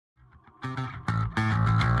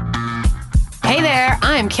Hey there,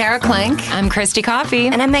 I'm Kara Klenk. I'm Christy Coffee.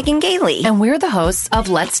 And I'm Megan Gailey. And we're the hosts of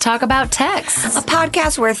Let's Talk About Text, a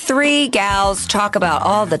podcast where three gals talk about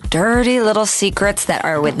all the dirty little secrets that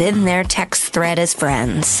are within their text thread as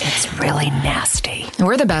friends. It's really nasty.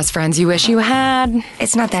 We're the best friends you wish you had.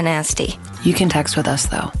 It's not that nasty. You can text with us,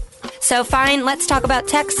 though. So find Let's Talk About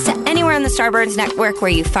Text anywhere on the Starburns Network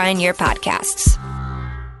where you find your podcasts.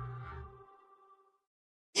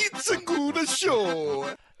 It's a good show.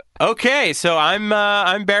 Okay, so I'm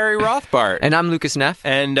Barry Rothbart. And I'm Lucas Neff.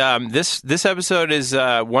 And this episode is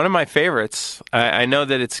one of my favorites. I know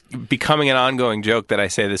that it's becoming an ongoing joke that I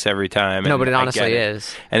say this every time. No, but it honestly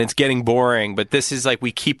is. And it's getting boring, but this is like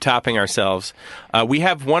we keep topping ourselves. We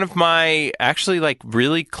have one of my actually like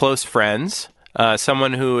really close friends.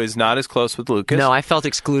 Someone who is not as close with Lucas. No, I felt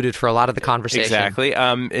excluded for a lot of the conversation. Exactly.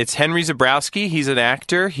 It's Henry Zebrowski. He's an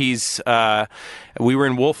actor. We were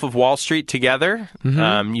in Wolf of Wall Street together.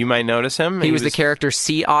 Mm-hmm. You might notice him. He was the character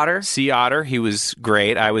Sea Otter. Sea Otter. He was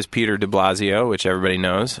great. I was Peter de Blasio, which everybody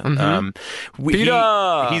knows. Mm-hmm.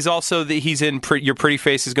 Peter! He's also he's in Your Pretty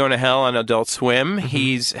Face is Going to Hell on Adult Swim. Mm-hmm.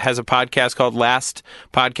 He has a podcast called Last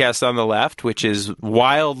Podcast on the Left, which is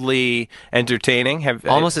wildly entertaining.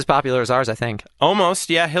 Almost as popular as ours, I think. Almost,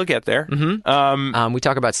 yeah. He'll get there. Mm-hmm. We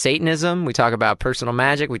talk about Satanism. We talk about personal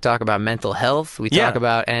magic. We talk about mental health. We talk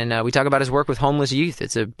about his work with homeless youth.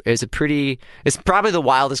 It's probably the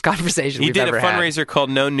wildest conversation we've ever had. He did a fundraiser called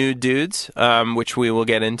No Nude Dudes, which we will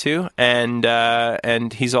get into,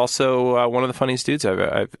 and he's also one of the funniest dudes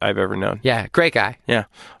I've ever known. Yeah, great guy. Yeah.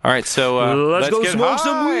 All right, so let's go get smoke high.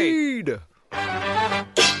 some weed.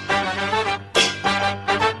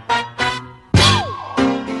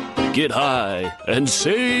 Get high and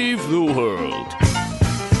save the world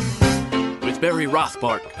with Barry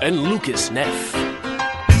Rothbart and Lucas Neff.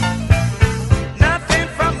 Nothing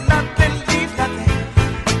from nothing leaves nothing.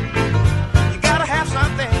 You gotta have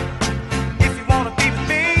something if you wanna be with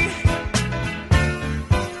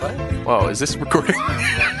me. Whoa, is this recording?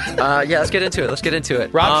 Yeah, let's get into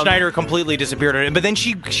it. Rob Schneider completely disappeared on it, but then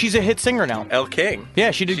she's a hit singer now. Elle King.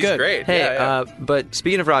 Yeah, she did She's good. Great. Hey, yeah. But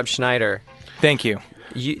speaking of Rob Schneider, Thank you.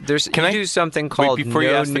 you do something called before you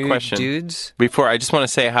No ask the Nude question, Dudes? Before, I just want to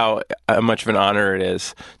say how much of an honor it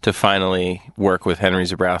is to finally work with Henry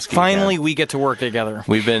Zebrowski. Finally, again. we get to work together.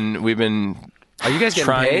 We've been Are you guys getting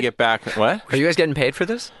trying paid? to get back. What? Are you guys getting paid for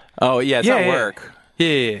this? Oh yeah, it's not work.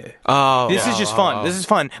 Yeah. Oh, This is just fun. This is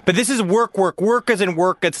fun. But this is work. Work isn't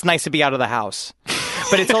work. It's nice to be out of the house.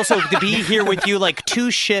 But it's also to be here with you, like two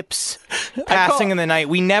ships passing in the night.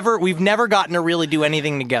 We've never gotten to really do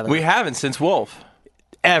anything together. We haven't since Wolf,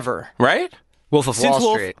 ever. right? Wolf of Since Wall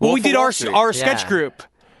Wolf. Street. Well, Wolf we of did Wall Street. our sketch Yeah. group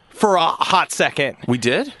for a hot second. We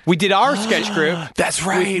did. We did our sketch group. That's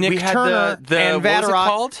right. With Nick we had Turner the and what was it Vatterott.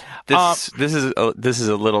 called? This is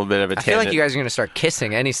a little bit of a I tangent. feel like you guys are going to start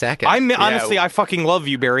kissing any second. Honestly, I fucking love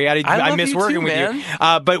you, Barry. I love miss you working too, with man.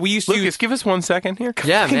 you. But we used to. Lucas, give us 1 second here.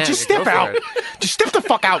 yeah, man. Just go step for out. it. Just step the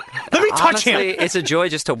fuck out. Let me touch Honestly, him. it's a joy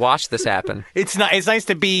just to watch this happen. It's nice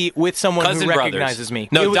to be with someone Cousin who brothers. recognizes me.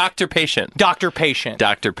 It No, was Doctor Patient. Dr. Patient.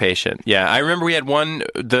 Dr. Patient. Yeah, I remember we had one.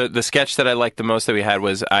 The sketch that I liked the most that we had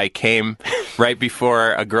was I came right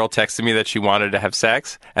before a girl texted me that she wanted to have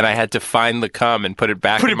sex, and I had to find the cum and put it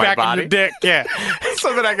back in my body in the dick. Yeah.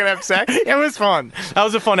 so that I could have sex. It was fun. That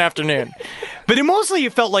was a fun afternoon. But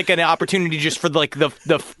it felt like an opportunity just for like the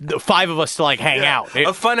five of us to like hang out.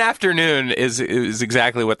 A fun afternoon is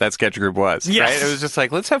exactly what that sketch group was. Yes. Right? It was just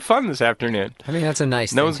like, let's have fun this afternoon. I mean, that's a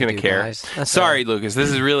nice No thing one's to going to do, care. guys. That's Sorry, Lucas. This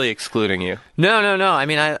is really excluding you. No. I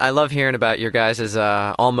mean, I love hearing about your guys'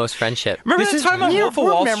 almost friendship. Remember This that is time on real Wolf of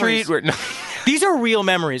Wall memories. Street? Where, no. These are real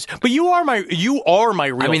memories. But you are my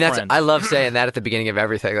real I mean, friend. I love saying that at the beginning of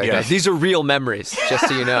everything. Like, Yeah. these are real memories, just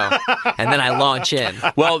so you know. And then I launch in.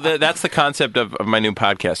 Well, that's the concept of my new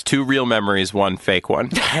podcast. 2 real memories, 1 fake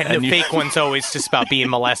one. And the fake one's always just about being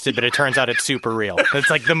molested, but it turns out it's super real. It's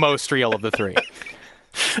like the most real of the 3.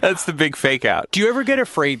 That's the big fake out. Do you ever get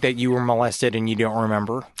afraid that you were molested and you don't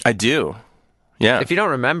remember? I do. Yeah. If you don't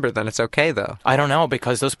remember, then it's okay, though. I don't know,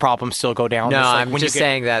 because those problems still go down. No, It's like I'm when just you get-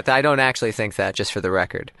 saying that. I don't actually think that, just for the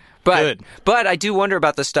record. But Good. But I do wonder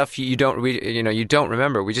about the stuff you don't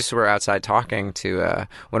remember. We just were outside talking to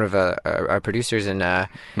one of our producers, and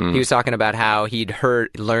he was talking about how he'd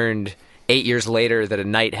learned 8 years later that a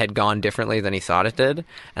night had gone differently than he thought it did.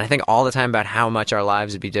 And I think all the time about how much our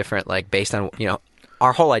lives would be different, like based on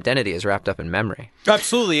our whole identity is wrapped up in memory.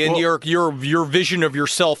 Absolutely, and your vision of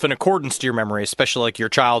yourself in accordance to your memory, especially like your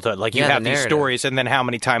childhood. Like you Yeah, have the these narrative. stories, and then how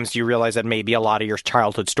many times do you realize that maybe a lot of your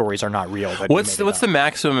childhood stories are not real? That you What's made it the up?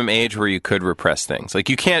 maximum age where you could repress things? Like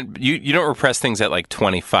you can't you don't repress things at like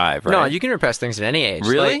 25, right? No, you can repress things at any age.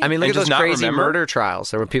 Really? Like, I mean, look And at just those not crazy remember? murder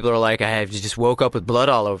trials where people are like, I just woke up with blood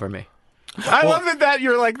all over me. I love that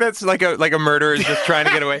you're like that's like a murderer is just trying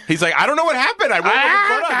to get away. He's like, I don't know what happened. I woke up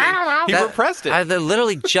with blood on me. He repressed it. That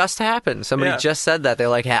literally just happened. Somebody Yeah. just said that. They're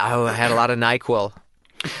like, I had a lot of NyQuil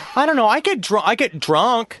I don't know. I get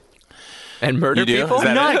drunk. and murder You do? people. Is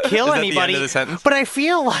that Not it? kill Is that the anybody, end of the sentence? but I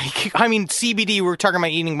feel like CBD. We're talking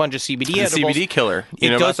about eating a bunch of CBD The edibles. CBD killer. You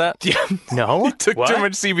It know does- about that? No, Took What? too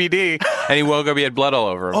much CBD and he woke up. He had blood all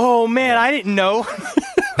over him. Oh man, I didn't know.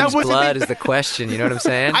 That Whose wasn't blood me. is the question. You know what I'm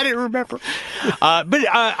saying? I didn't remember. But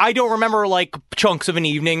I don't remember like chunks of an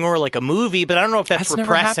evening or like a movie. But I don't know if that's That's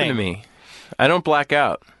never repressing. happened to me. I don't black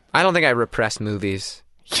out. I don't think I repress movies.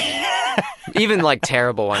 Even like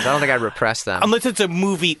terrible ones. I don't think I'd repress them. Unless it's a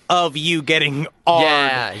movie of you getting armed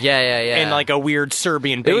Yeah. in like a weird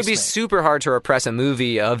Serbian It basement. would be super hard to repress a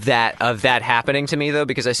movie of that happening to me though,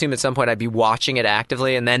 because I assume at some point I'd be watching it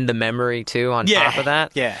actively, and then the memory too on top of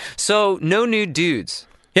that. Yeah. So no nude dudes.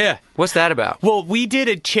 Yeah. What's that about? Well, we did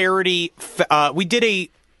a charity.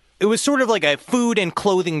 It was sort of like a food and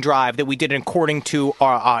clothing drive that we did according to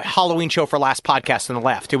our Halloween show for Last Podcast on the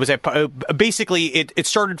Left. It was basically it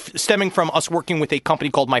started stemming from us working with a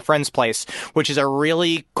company called My Friend's Place, which is a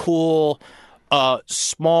really cool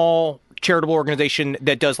small charitable organization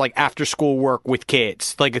that does like after school work with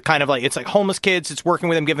kids, like it's like homeless kids. It's working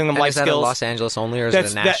with them, giving them life Is that skills. in Los Angeles only, or is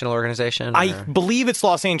That's- it a national organization? I or- believe it's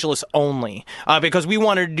Los Angeles only, because we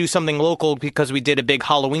wanted to do something local because we did a big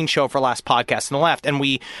Halloween show for Last Podcast on the Left, and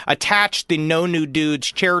we attached the No Nude Dudes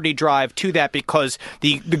charity drive to that because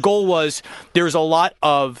the goal was there's a lot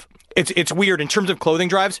of it's weird in terms of clothing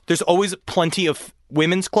drives. There's always plenty of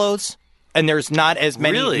women's clothes. And there's not as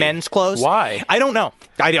many Really? men's clothes. Why? I don't know.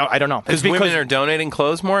 I don't know. Because women are donating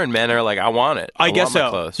clothes more, and men are like, I want it. I guess want my so.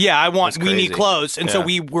 Clothes. Yeah, we That's need crazy. clothes, and so Yeah.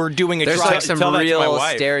 we were doing a There's drive. like some tell that to my real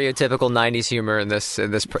wife. stereotypical '90s humor in this. There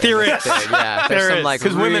in this is. thing. Yeah, there's There some is. like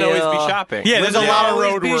Because women always be real- shopping. Yeah, there's a Women lot of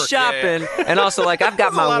always road be work. shopping, and also like I've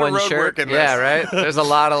got There's a lot my of one road shirt. work in this. Yeah, right. There's a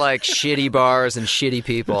lot of like shitty bars and shitty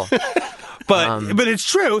people. But it's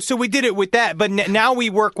true. So we did it with that. But now we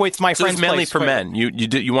work with My So Friend's it's mainly Place. for men.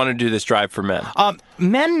 You want to do this drive for men.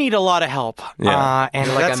 Men need a lot of help. Yeah. And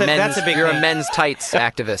You're like that's a big You're thing. a men's tights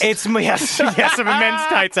activist. It's yes, I'm a men's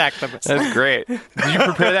tights activist. That's great. Did you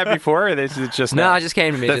prepare that before, or this is just no, now? it just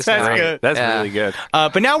came to me. That's just now. great. good. That's Yeah. really good.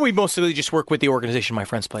 But now we mostly just work with the organization My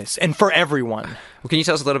Friend's Place, and for everyone. Well, can you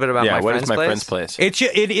tell us a little bit about Yeah, my what friend's is my place? friend's place?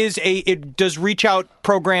 It does reach out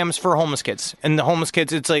programs for homeless kids, and the homeless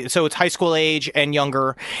kids it's high school age and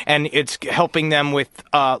younger, and it's helping them with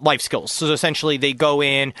life skills. So essentially, they go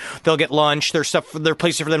in, they'll get lunch. There's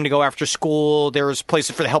places for them to go after school. There's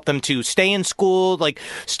places to help them to stay in school, like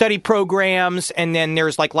study programs, and then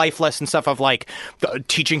there's like life lesson stuff of like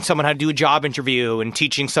teaching someone how to do a job interview and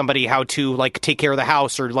teaching somebody how to like take care of the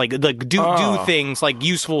house or like do things like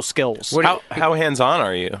useful skills. How hands-on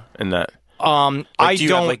are you in that? I Do you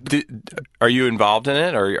don't. have, are you involved in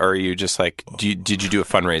it, or are you just like? Did you do a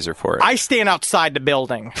fundraiser for it? I stand outside the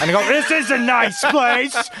building and I go, "This is a nice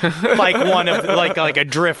place," like one of like a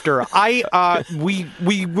drifter.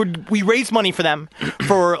 We raise money for them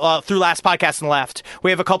for through Last Podcast on the Left.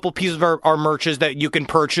 We have a couple pieces of our merches that you can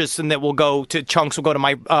purchase and that will go to chunks. Will go to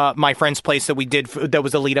my friend's place that we did that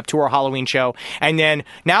was the lead up to our Halloween show, and then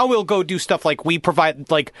now we'll go do stuff like we provide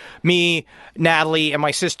like me, Natalie, and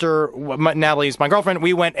my sister. Natalie's my girlfriend.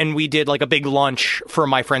 We went and we did like a big lunch for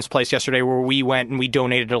My Friend's Place yesterday, where we went and we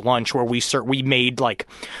donated a lunch where we made like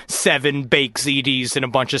 7 baked ziti's and a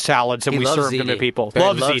bunch of salads, and He we loves served them to ziti. people. Barry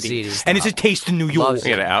Love loves ziti, zitis. and it's a taste of New York. Loves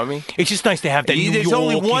You gonna out me? It's just nice to have that. New There's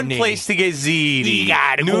only York one in it. place to get ziti. You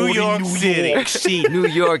gotta go to New York City. New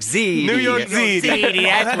York Z. New York ziti. Ziti,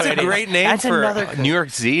 that's That's what a it is. great name That's for another- New York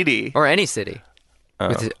ziti. Or any city.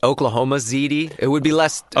 With Oklahoma ZD, it would be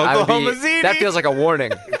less. I would be- Oklahoma ZD? That feels like a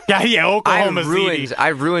warning. Yeah, Oklahoma I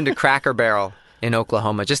ruined a Cracker Barrel in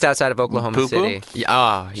Oklahoma, just outside of Oklahoma Poo-poo? City.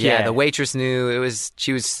 Yeah, Yeah. The waitress knew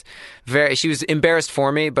She was embarrassed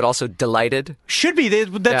for me, but also delighted. Should be. That's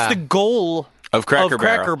Yeah. the goal Of Cracker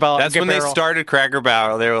Barrel. That's when they Barrel. started Cracker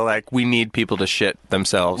Barrel. They were like, we need people to shit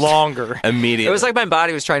themselves Longer. immediately. It was like my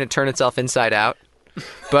body was trying to turn itself inside out.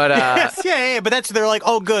 But yeah, but they're like,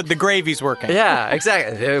 oh, good, the gravy's working. yeah,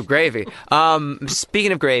 exactly. Gravy.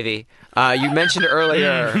 Speaking of gravy, you mentioned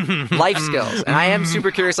earlier life skills, and I am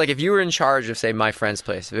super curious. Like, if you were in charge of, say, my friend's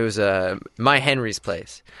place, if it was my Henry's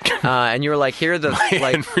place, and you were like, here are the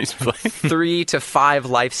Henry's place. 3 to 5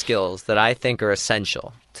 life skills that I think are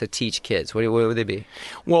essential to teach kids. What would they be?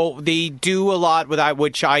 Well, they do a lot with that,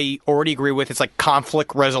 which I already agree with. It's like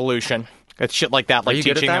conflict resolution. It's shit like that, like you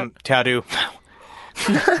good at teaching them how to.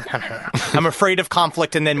 I'm afraid of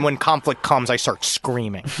conflict, and then when conflict comes, I start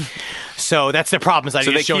screaming. So that's the problem. Is I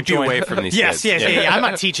So just they don't keep you join. away from these Yes, kids. yes, yeah. I'm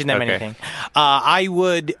not teaching them Okay. anything. I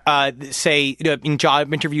would say in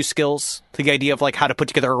job interview skills, the idea of like how to put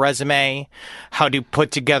together a resume, how to put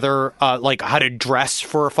together like how to dress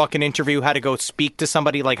for a fucking interview, how to go speak to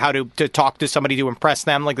somebody, like how to talk to somebody to impress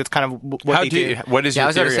them. Like that's kind of what How they do you, what is Yeah, I your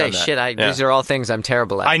was going to theory say, on that? shit, Yeah. these are all things I'm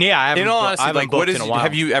terrible at. I haven't. In all I honesty, haven't like, what booked is? in a while.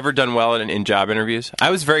 Have you ever done well in job interviews? I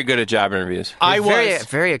was very good at job interviews. I was. very,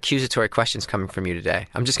 very accusatory questions coming from you today.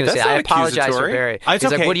 I'm just going to say, That's I not apologize for accusatory. very. It's He's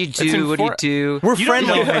okay. like, what do you It's do? What do you do? We're You don't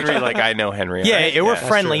friendly. know Henry like I know Henry. Yeah, right? we're that's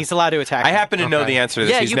friendly. true. He's allowed to attack. I me. happen to know the answer to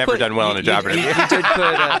this. Yeah, He's you never put- done well in a job you, interview. You did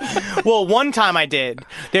put. Well, one time I did.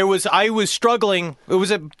 I was struggling. It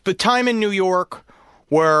was a time in New York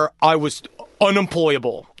where I was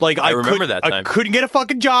unemployable. Like I remember that I time. couldn't get a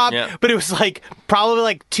fucking job. Yeah. But it was like probably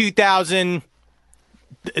like 2007.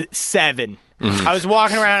 I was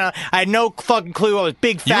walking around. I had no fucking clue. I was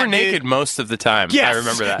big fat. You were dude. naked most of the time. Yes. I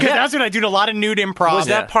remember that. 'Cause that's what I do. A lot of nude improv. Was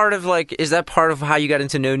that part of is that part of how you got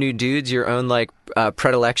into No Nude Dudes? Your own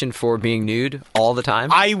predilection for being nude all the time?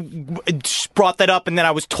 I just brought that up, and then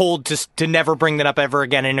I was told to never bring that up ever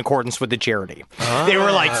again in accordance with the charity. They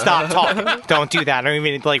were like, "Stop talking! Don't do that." I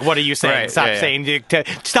mean, like, what are you saying? Right, Stop yeah, yeah. saying.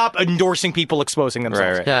 Stop endorsing people exposing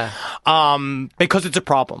themselves. Right. yeah. Because it's a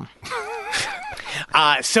problem.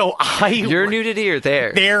 So Your nudity or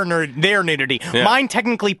theirs? their nudity. Yeah. Mine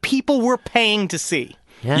technically people were paying to see.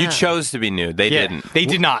 Yeah. You chose to be nude. They didn't. They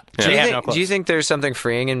did not. Do They you, had think, no clue. do you think there's something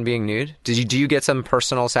freeing in being nude? Do you get some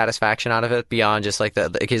personal satisfaction out of it beyond just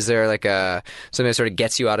is there something that sort of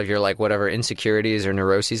gets you out of your whatever insecurities or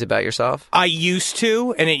neuroses about yourself? I used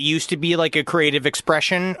to, and it used to be like a creative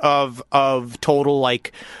expression of total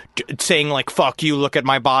saying like "fuck you," look at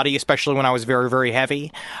my body, especially when I was very, very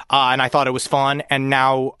heavy, and I thought it was fun. And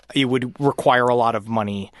now it would require a lot of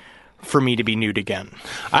money for me to be nude again.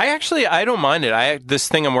 I don't mind it. This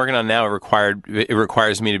thing I'm working on now it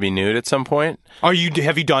requires me to be nude at some point. Have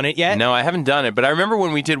you done it yet? No, I haven't done it, but I remember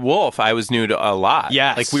when we did Wolf, I was nude a lot.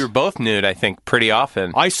 Yes. Like we were both nude, I think, pretty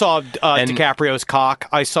often. I saw DiCaprio's cock.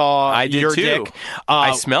 I saw I did your too. dick.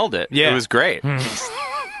 I smelled it. yeah. It was great.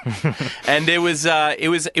 And it was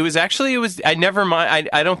actually I never mind.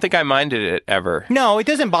 I don't think I minded it ever. No, it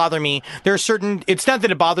doesn't bother me. There are certain. It's not that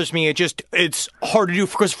it bothers me. It's hard to do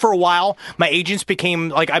because for a while my agents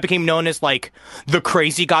became I became known as the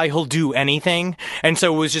crazy guy who'll do anything, and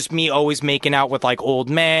so it was just me always making out with old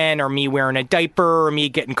men, or me wearing a diaper, or me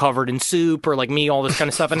getting covered in soup, or me all this kind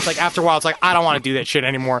of stuff. And it's after a while, it's I don't want to do that shit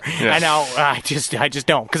anymore. Yeah. And now I just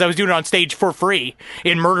don't, because I was doing it on stage for free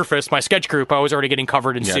in Murder Fist, my sketch group. I was already getting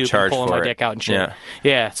covered in soup and charged pulling for my it. dick out and shit. Yeah.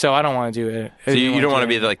 Yeah. So I don't want to do it. So you don't want to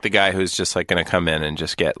be the guy who's just going to come in and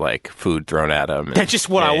just get food thrown at him. That's just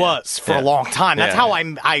what I was for a long time. That's how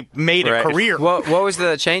I made a Right. career. What was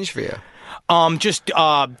the change for you? Just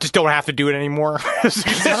don't have to do it anymore. Just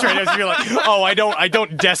straight up, you're I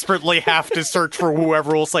don't desperately have to search for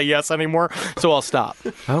whoever will say yes anymore. So I'll stop.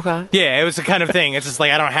 Okay. Yeah, it was the kind of thing. It's just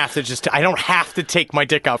I don't have to take my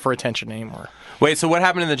dick out for attention anymore. Wait, so what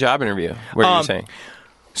happened in the job interview? What are you saying?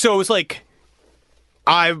 So it was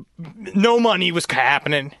no money was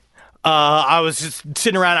happening. I was just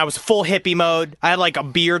sitting around. I was full hippie mode. I had a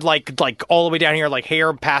beard, all the way down here,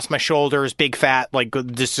 hair past my shoulders, big fat,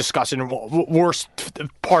 this disgusting, worst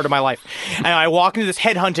part of my life. And I walked into this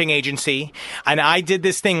headhunting agency, and I did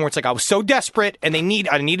this thing where it's I was so desperate, and I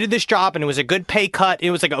needed this job, and it was a good pay cut. It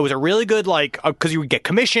was it was a really good because you would get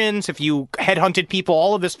commissions if you headhunted people,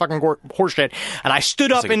 all of this fucking horseshit. And I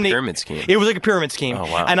stood up like a in the pyramid scheme. It was like a pyramid scheme. Oh,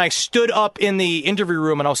 wow. And I stood up in the interview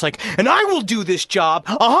room, and I was and I will do this job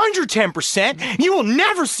 110%. You will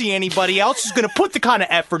never see anybody else who's going to put the kind of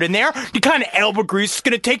effort in there, the kind of elbow grease it's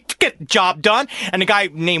going to take to get the job done. And a guy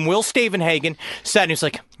named Will Stavenhagen sat and he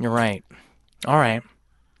was "You're right. All right.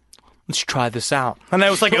 let's try this out. And it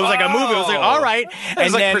was like a movie. It was like, all right. It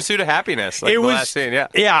was like Pursuit of Happiness. Like it the was, last scene, yeah.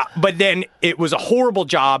 Yeah, but then it was a horrible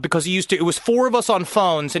job because it was 4 of us on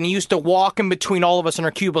phones, and he used to walk in between all of us in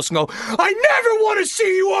our cubicles and go, I never want to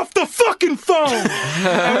see you off the fucking phone.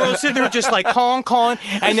 And we're all sitting there just like calling.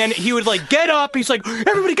 And then he would like get up. He's like,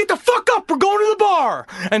 everybody get the fuck up. We're going to the bar.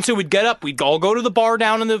 And so we'd get up. We'd all go to the bar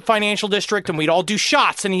down in the financial district, and we'd all do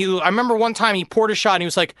shots. And I remember one time he poured a shot, and he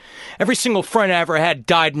was like, every single friend I ever had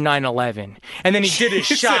died in 9/11. And then he did his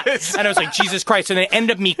shot, and I was like, Jesus Christ. And it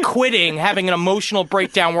ended up me quitting, having an emotional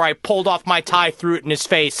breakdown where I pulled off my tie, threw it in his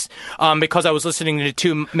face because I was listening to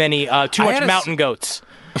too much Mountain Goats.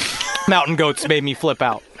 Mountain Goats made me flip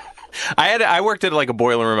out. I worked at like a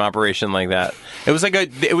boiler room operation like that. It was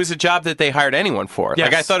a job that they hired anyone for. Yes.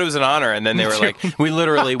 Like I thought it was an honor, and then they were like, we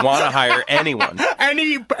literally want to hire anyone.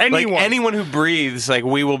 Anyone. Like anyone who breathes, like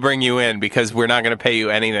we will bring you in because we're not going to pay you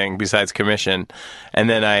anything besides commission. And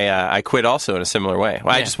then I quit also in a similar way.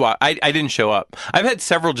 Well, I didn't show up. I've had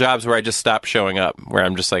several jobs where I just stopped showing up, where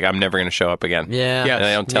I'm just like, I'm never going to show up again. Yeah. And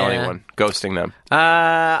I don't tell anyone, ghosting them.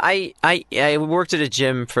 I worked at a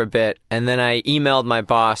gym for a bit, and then I emailed my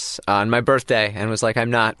boss on my birthday and was like,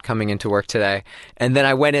 I'm not coming into work today. And then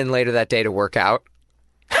I went in later that day to work out.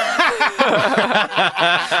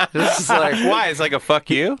 This is like, why? It's like a fuck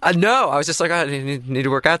you? No, I was just like, I need to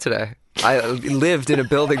work out today. I lived in a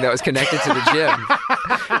building that was connected to the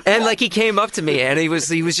gym, and like he came up to me and he was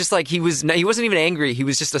just like he wasn't even angry. He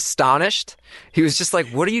was just astonished. He was just like,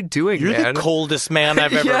 "What are you doing, You're man? the coldest man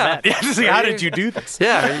I've ever met." Just like, how did you do this?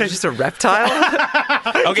 Yeah, you're just a reptile."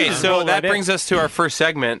 Okay, so that brings us to our first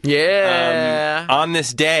segment. Yeah. On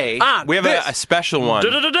this day, we have a special one.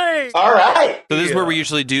 All right. So this is where we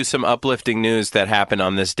usually do some uplifting news that happened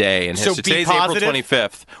on this day. And So so be today's positive? April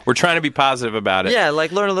 25th. We're trying to be positive about it. Yeah,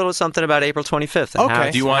 like learn a little something about April 25th. and Okay. how-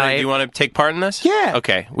 Do you want to take part in this? Yeah.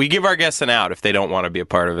 Okay. We give our guests an out if they don't want to be a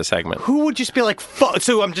part of a segment. Who would just be like,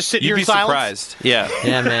 so I'm just sitting You'd here be in silence? surprised. Yeah.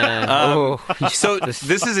 Yeah, man. So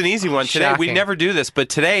this is an easy one. Today we Shocking. never do this, but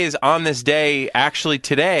today is on this day. Actually,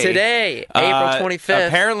 today. Today, April 25th.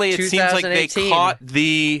 Apparently, it seems like they 2018. caught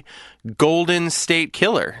the Golden State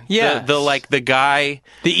Killer. Yes. the guy.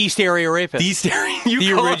 The East Area Rapist.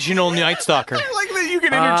 The original Night Stalker. I like that you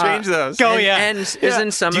can interchange those. Oh, yeah. And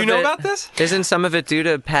isn't some Do you of know it, about this? Isn't some of it due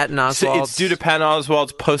to Patton Oswalt? It's due to Patton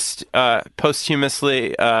Oswalt's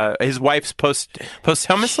posthumously, his wife's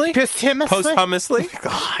posthumously? Posthumously?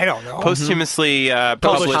 I don't know. Posthumously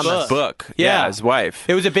published Published book. Yeah. His wife.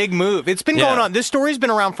 It was a big move. It's been Yeah. going on. This story's been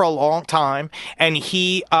around for a long time, and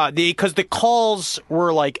because the calls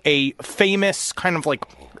were like a famous kind of like,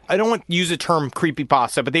 I don't want to use the term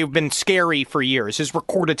creepypasta, but they've been scary for years. His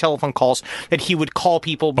recorded telephone calls that he would call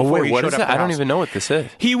people before he what showed is up. that? at their I don't house. even know what this is.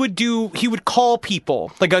 He would call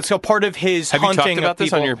people like that's a part of his Have you hunting talked about of this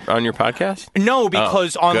people. on your podcast? No,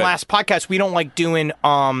 because on good. last podcast we don't like doing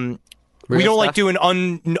we don't like doing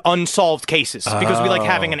unsolved cases because we like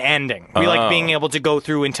having an ending. We like being able to go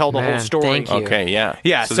through and tell the whole Man, story. thank you. Okay, yeah.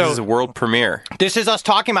 Yeah, So so- this is a world premiere. This is us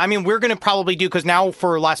talking about. I mean, we're going to probably do because now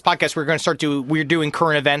for last podcast we're going to start we're doing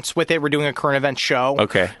current events with it. We're doing a current events show.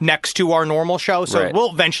 Okay. Next to our normal show, so Right.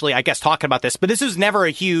 we'll eventually, I guess, talk about this. But this is never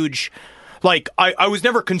a huge. Like I was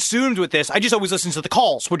never consumed with this. I just always listen to the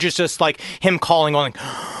calls, which is just like him calling on.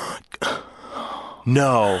 Like,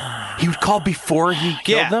 No. He would call before he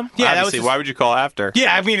killed Yeah. them? Yeah, that was Obviously, just- why would you call after?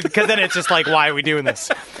 yeah, I mean, because then it's just like, why are we doing this?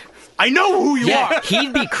 I know who you Yeah, are.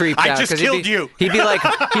 he'd be creeped I out. just 'cause killed you. He'd be like,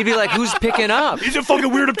 who's picking up? Is it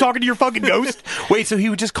fucking weird I'm talking to your fucking ghost? Wait, so he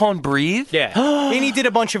would just call and breathe? Yeah. And he did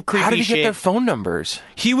a bunch of creepy How did he shit. get their phone numbers?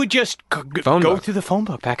 He would just go book. through the phone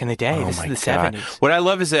book back in the day. This is the 70s. What I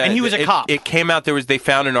love is that And he was a cop. It came out they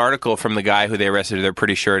found an article from the guy who they arrested. They're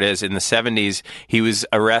pretty sure it is in the 70s. He was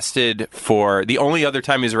arrested for the only other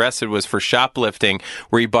time he was arrested was for shoplifting,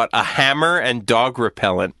 where he bought a hammer and dog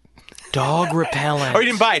repellent. Dog repellent. Oh, he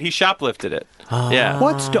didn't buy it. He shoplifted it. Yeah.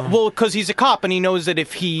 What's well, because he's a cop and he knows that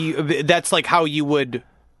if that's like how you would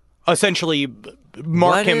essentially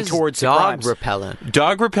mark What him is towards the dog crimes. repellent?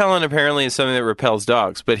 Dog repellent apparently is something that repels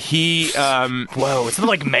dogs, but he Whoa, it's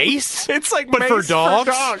like mace. it's like But for mace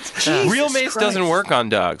dogs? Jesus Real mace Christ. doesn't work on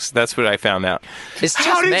dogs. That's what I found out. It's just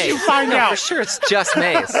How did mace. you find No, out? For sure, it's just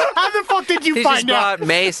mace. How the fuck did you He find just out? bought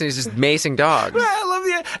mace and he's just macing dogs. I love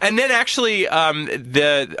you. And then actually,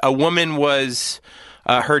 a woman was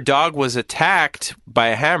her dog was attacked by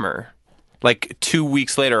a hammer, like 2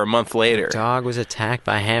 weeks later, a month later. Dog was attacked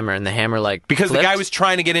by a hammer, and the hammer Because flipped? the guy was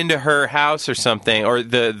trying to get into her house or something, or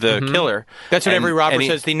the killer. That's what And- every robber and he-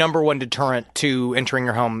 says. The number one deterrent to entering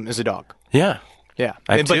your home is a dog. Yeah. Yeah,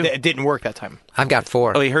 I have but two. it didn't work that time. I've got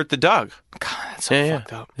 4. Oh, he hurt the dog. God, that's so Yeah, yeah.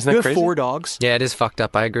 fucked up. Isn't that you have crazy? 4 dogs. Yeah, it is fucked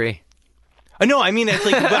up. I agree. No, I mean it's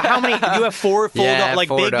like but how many? You have 4 full like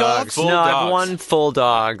 4 big dogs. Full no, I have dogs. 1 full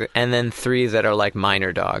dog and then 3 that are like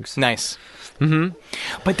minor dogs. Nice. Mm-hmm.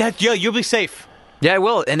 But you'll be safe. Yeah, I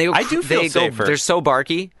will. And I do feel safer. They're so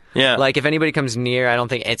barky. Yeah. Like if anybody comes near, I don't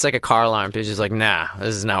think it's like a car alarm. It's just like, nah,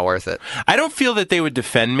 this is not worth it. I don't feel that they would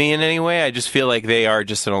defend me in any way. I just feel like they are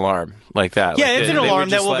just an alarm like that. Yeah, like it's they an would alarm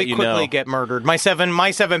that just will let be you quickly know. get murdered. My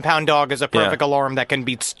 7-pound dog is a perfect alarm that can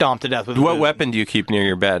be stomped to death with. What weapon do you keep near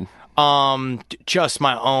your bed? Just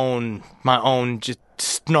my own just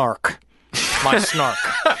snark. My snark.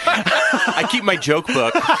 I keep my joke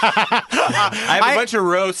book. I have a bunch of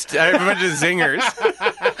roast. I have a bunch of zingers.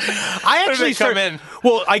 I actually come in?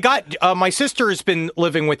 Well, I got my sister has been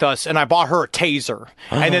living with us, and I bought her a taser,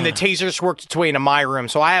 and then the taser's worked its way into my room.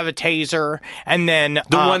 So I have a taser, and then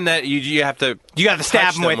The one that you have to stab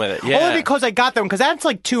touch him them with. it. Yeah. Only because I got them because that's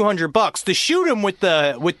like $200 to shoot him with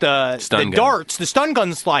the Stun gun. darts. The stun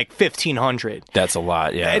gun's like $1,500. That's a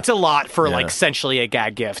lot. Yeah, It's a lot for like essentially a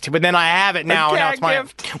gag gift. But then I have it now. Now it's mine.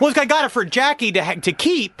 Well, I got it for Jackie to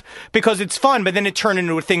keep because it's fun. But then it turned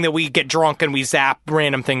into a thing that we get drunk and we zap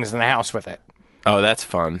random things in the house with it. Oh, that's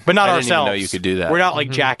fun. But not I ourselves. didn't even know you could do that. We're not like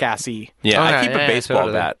jackassy. Yeah, I Okay, keep a yeah, baseball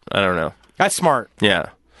totally. bat. I don't know. That's smart. Yeah,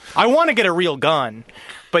 I want to get a real gun,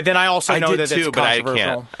 but then I also know I did that too, it's but I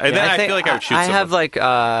controversial. can't. Then I think feel like I would shoot I someone. have like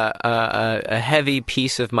a heavy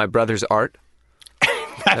piece of my brother's art That's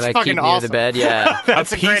that I fucking keep awesome. near the bed. Yeah.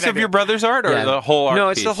 That's a a great piece of idea. your brother's art, or Yeah. the whole art No,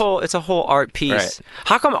 it's piece? the whole. It's a whole art piece. Right.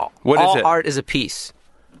 How come What all is it? art is a piece?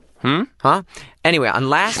 Huh? Anyway, on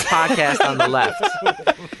last podcast on the left,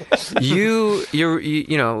 you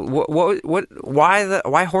know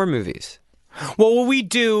why horror movies? Well, what we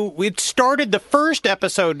do, it started the first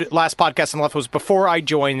episode, last podcast on the left was before I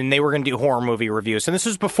joined, and they were going to do horror movie reviews. And this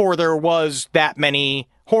was before there was that many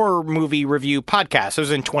horror movie review podcasts. It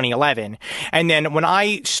was in 2011. And then when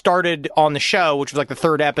I started on the show, which was like the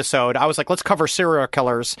 3rd episode, I was like, let's cover serial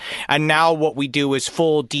killers. And now what we do is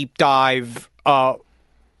full deep dive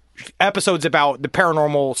episodes about the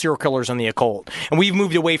paranormal, serial killers, and the occult. And we've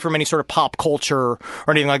moved away from any sort of pop culture or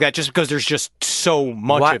anything like that just because there's just so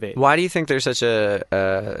much of it. Why do you think there's such an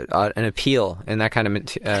appeal in that kind of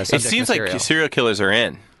subject It seems material? like serial killers are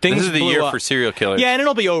in. Things This is the blew year up. for serial killers. Yeah, and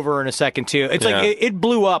it'll be over in a second too. It's Yeah. like it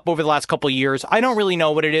blew up over the last couple of years. I don't really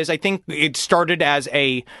know what it is. I think it started as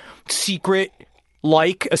a secret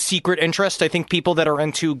interest. I think people that are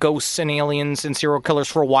into ghosts and aliens and serial killers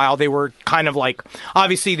for a while, they were kind of like,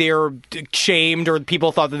 obviously they were shamed, or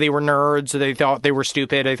people thought that they were nerds, or they thought they were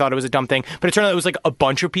stupid, they thought it was a dumb thing. But it turned out it was like a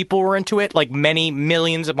bunch of people were into it, like many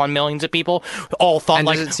millions upon millions of people all thought And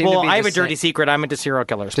like, does it seem to well, be I have the a dirty same- secret, I'm into serial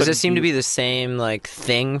killers. Does But it seem to be the same like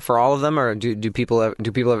thing for all of them, or do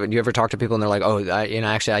you ever talk to people and they're like, oh,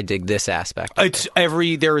 actually I dig this aspect?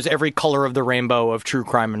 there is every color of the rainbow of true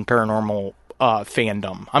crime and paranormal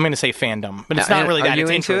fandom. I'm going to say fandom, but it's not really Are that. you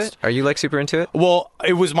It's into interest. it? Are you like super into it? Well,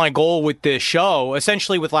 it was my goal with this show.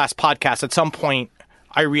 Essentially, with last podcast, at some point,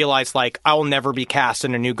 I realized like I will never be cast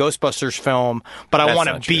in a new Ghostbusters film, but I That's want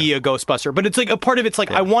not to be a Ghostbuster. But it's like a part of it's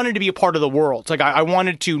like I wanted to be a part of the world. It's like I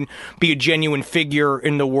wanted to be a genuine figure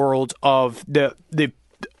in the world of the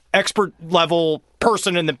expert level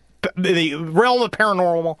person in the realm of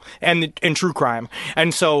paranormal and true crime.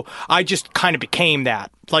 And so I just kind of became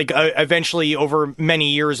that. Like eventually over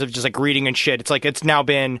many years of just like reading and shit, it's like it's now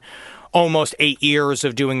been almost 8 years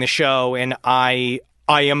of doing the show, and I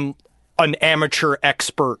am an amateur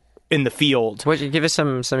expert in the field. What, give us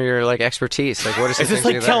some of your like expertise. Like, what is It's just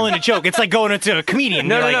like telling a joke. It's like going into a comedian.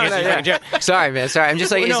 No, You're no, like, no, it's no, just like a joke. Sorry, man. Sorry. I'm just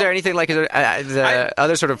like, No. is there anything like the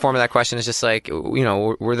other sort of form of that question is just like,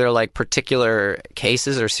 were there like particular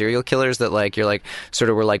cases or serial killers that like you're like sort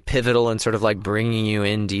of were like pivotal and sort of like bringing you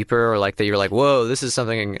in deeper, or like that you're like, whoa, this is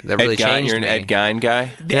something that really changed You're an me. Ed Gein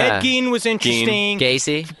guy? Yeah. Ed Gein was interesting.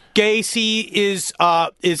 Gacy. Gacy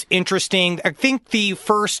is interesting. I think the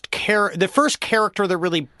first character that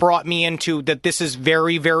really brought me into that this is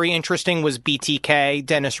very, very interesting was BTK,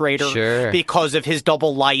 Dennis Rader. Sure. Because of his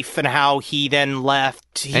double life and how he then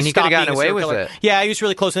left. And he stopped could have gotten being a away serial with killer. it. Yeah, he was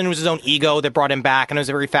really close, and it was his own ego that brought him back, and it was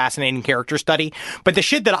a very fascinating character study. But the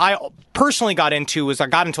shit that I personally got into was I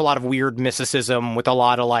got into a lot of weird mysticism with a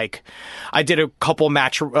lot of like, I did a couple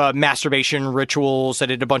masturbation rituals. I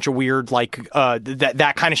did a bunch of weird like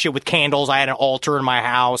that kind of shit with candles. I had an altar in my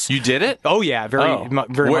house. You did it? Oh yeah, very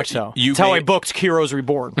Where- much so. you That's how I made- booked Heroes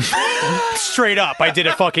Reborn. Straight up, I did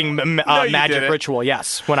a fucking magic didn't. ritual.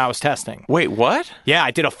 Yes, when I was testing. Wait, what? Yeah,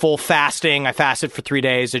 I did a full fasting. I fasted for 3 3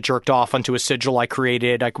 days. I jerked off onto a sigil I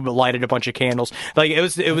created. I lighted a bunch of candles. Like it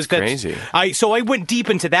was crazy. So I went deep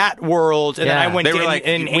into that world, and then I went They were in, like,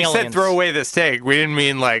 in we aliens. said throw away this take. We didn't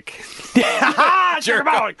mean like Jerk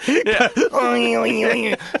off.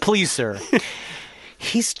 Please, sir.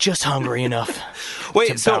 He's just hungry enough.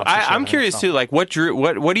 Wait, to so bounce the shit out I'm of curious himself. too. Like,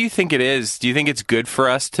 what do you think it is? Do you think it's good for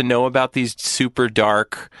us to know about these super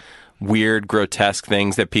dark, weird, grotesque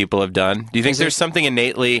things that people have done? Do you think there's something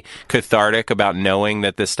innately cathartic about knowing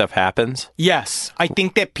that this stuff happens? Yes, I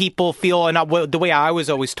think that people feel, and the way I was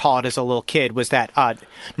always taught as a little kid was that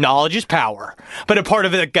knowledge is power. But a part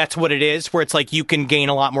of it, that's what it is, where it's like you can gain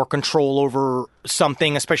a lot more control over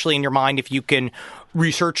something, especially in your mind, if you can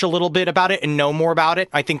research a little bit about it and know more about it.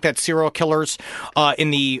 I think that serial killers in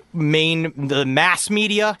the mass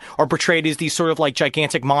media are portrayed as these sort of like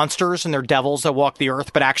gigantic monsters, and they're devils that walk the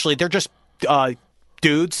earth, but actually they're just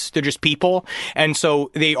dudes. They're just people. And so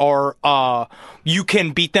they are, you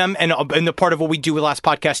can beat them. And the part of what we do with last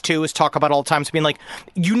podcast too is talk about all the times being like,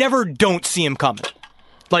 you never don't see him coming.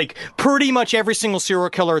 Like pretty much every single serial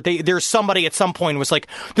killer, there's somebody at some point was like,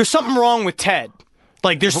 there's something wrong with Ted.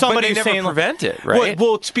 Like there's somebody but they who's never saying prevent it, right?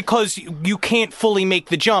 Well, it's because you can't fully make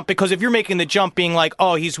the jump. Because if you're making the jump, being like,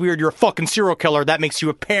 "Oh, he's weird," you're a fucking serial killer. That makes you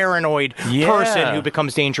a paranoid person who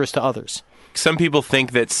becomes dangerous to others. Some people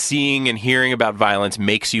think that seeing and hearing about violence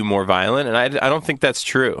makes you more violent, and I don't think that's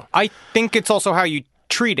true. I think it's also how you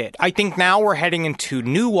treat it. I think now we're heading into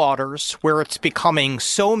new waters where it's becoming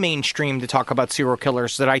so mainstream to talk about serial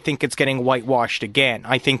killers that I think it's getting whitewashed again.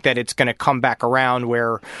 I think that it's going to come back around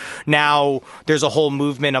where now there's a whole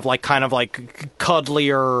movement of like kind of like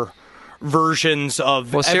cuddlier versions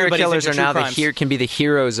of serial killers are now crimes. can be the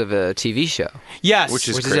heroes of a TV show. Yes, which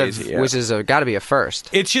is crazy. Which is got to be a first.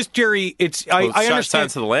 It's just very. I understand.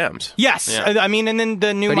 Silence of the Lambs. Yes, Yeah. I mean, and then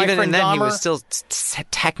the new But My even Friend then, Dahmer. he was still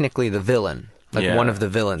technically the villain, like one of the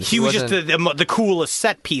villains. He was just wasn't- the coolest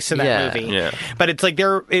set piece in that movie. Yeah. But it's like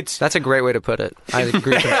That's a great way to put it. I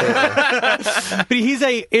agree completely. But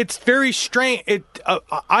it's very strange.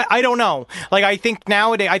 I don't know. Like I think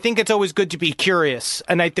nowadays, I think it's always good to be curious,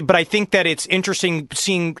 but I think that it's interesting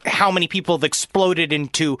seeing how many people have exploded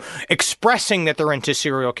into expressing that they're into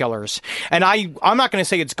serial killers. And I'm not going to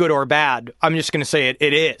say it's good or bad. I'm just going to say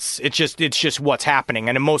it is. It's just what's happening,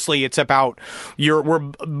 and mostly it's about we're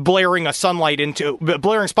blaring spotlight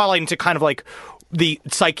into kind of like the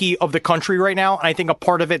psyche of the country right now. And I think a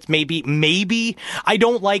part of it maybe I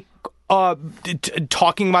don't like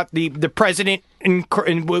talking about the president and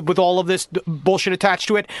with all of this bullshit attached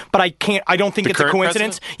to it, but I don't think it's a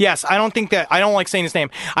coincidence. President? Yes, I don't think that. I don't like saying his name.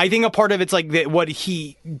 I think a part of it's like what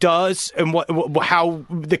he does and how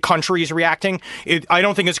the country is reacting. I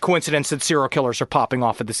don't think it's a coincidence that serial killers are popping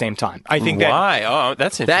off at the same time. I think Why? Oh,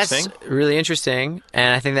 that's interesting. That's really interesting,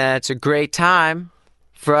 and I think that's a great time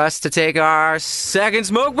for us to take our second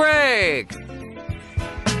smoke break.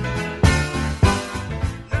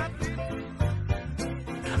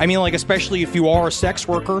 I mean, like, especially if you are a sex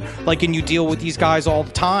worker, like, and you deal with these guys all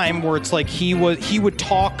the time, where it's like he would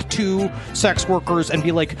talk to sex workers and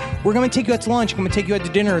be like, "We're going to take you out to lunch. I'm going to take you out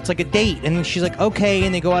to dinner. It's like a date." And then she's like, "Okay,"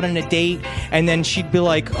 and they go out on a date, and then she'd be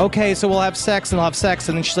like, "Okay, so we'll have sex," and they'll have sex,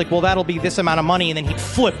 and then she's like, "Well, that'll be this amount of money," and then he'd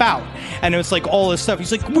flip out, and it was like all this stuff.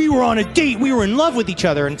 He's like, "We were on a date. We were in love with each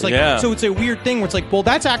other," and it's like, so it's a weird thing where it's like, well,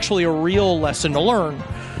 that's actually a real lesson to learn.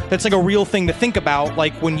 That's like a real thing to think about,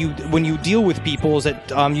 like when you deal with people, is that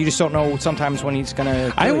you just don't know sometimes when he's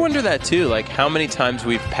gonna. I wonder that too, like how many times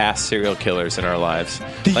we've passed serial killers in our lives.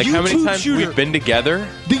 Like how many YouTube times shooter. we've been together.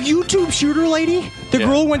 The YouTube shooter lady, the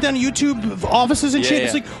girl who went down to YouTube offices and shit. yeah.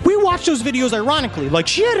 It's like we watched those videos ironically. Like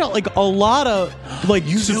she had like a lot of like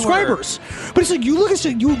subscribers, but it's like you look at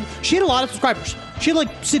she had a lot of subscribers. She had like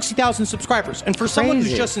 60,000 subscribers, and for someone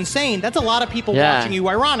who's just insane, that's a lot of people watching you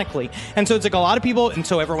ironically. And so it's like a lot of people, and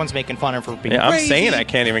so everyone's making fun of her for being I'm crazy. saying I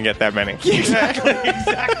can't even get that many.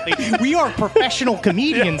 Exactly. We are professional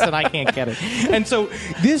comedians, and I can't get it. And so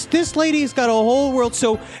this lady's got a whole world.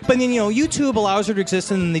 So, but then YouTube allows her to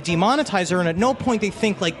exist, and then they demonetize her. And at no point they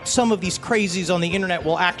think like some of these crazies on the internet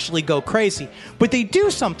will actually go crazy, but they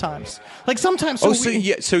do sometimes. Like sometimes. So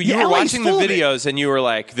you were LA's watching the full of it. videos, and you were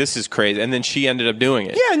like, "This is crazy," and then she ended up doing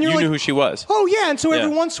it. Yeah, and you're you like, knew who she was. Oh yeah, and so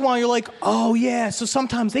every Yeah. once in a while you're like, oh yeah. So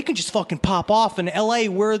sometimes they can just fucking pop off. In LA,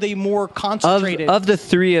 where are they more concentrated? Of the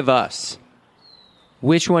three of us,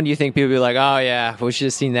 which one do you think people would be like, "Oh yeah, we should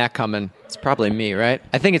have seen that coming"? It's probably me, right?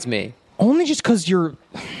 I think it's me. Only just because you're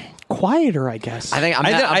quieter, I guess. I think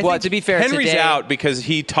I well, think to be fair, Henry's today, out because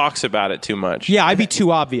he talks about it too much. Yeah, I'd be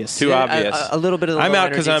too obvious. Too obvious. A little bit of the I'm low out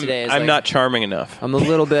because energy I'm today is I'm like- not charming enough. I'm a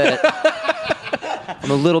little bit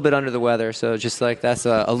I'm a little bit under the weather, so just like that's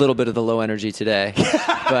a little bit of the low energy today.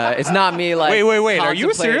 But it's not me like Wait. Are you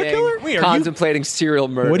a serial killer? Wait, are you- contemplating serial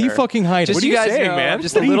murder. What are you fucking hiding? Just What so are you you guys saying, know, man? I'm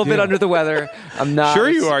just What a are you little bit doing? under the weather. I'm not. Sure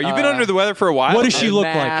you are. You've been under the weather for a while. What does she look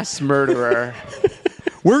like? Mass murderer.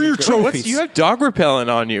 Where are your trophies? You have dog repellent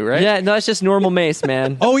on you, right? Yeah, no, it's just normal mace,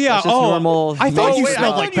 man. Oh, yeah. It's just Oh, normal. I thought mace you wait,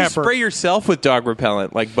 smelled I like thought you pepper. spray yourself with dog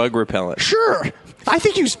repellent, like bug repellent. Sure. I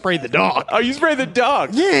think you sprayed the dog. Oh, you spray the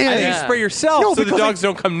dog. Yeah. I think you Yeah. spray yourself No, so the because dogs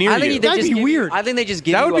don't come near I think you. they That'd just be give- weird. I think they just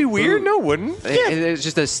give That you would be a weird. boot. No, it wouldn't. It's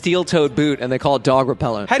just a steel-toed boot, and they call it dog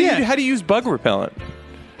repellent. How do you Yeah. how do you use bug repellent?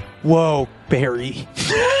 Whoa, Barry.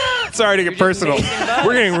 Sorry to get personal.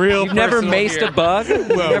 We're getting real. You've never personal maced here. a bug? You've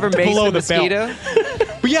never maced below a the belt. mosquito?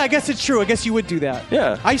 But yeah, I guess it's true. I guess you would do that.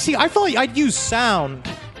 Yeah. I see. I felt like I'd use sound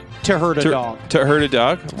to hurt a dog. To hurt a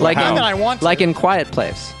dog? Like How? Not that I want to. Like in Quiet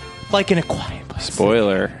Place. Like in a quiet place.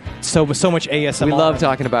 Spoiler. So much ASMR. We love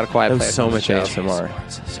talking about a Quiet That was Place. so on much the show. ASMR.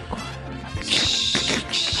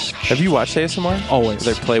 Have you watched ASMR? Always.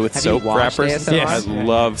 They play with Have you soap watched wrappers. ASMR?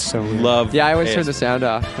 Yes. I love. Yeah, I always turn ASMR. the sound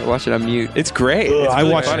off. I watch it on mute. It's great. It's I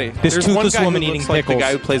really watched funny. this There's one toothless guy woman who eating looks like the pickles.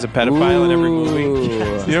 guy who plays a pedophile in every movie.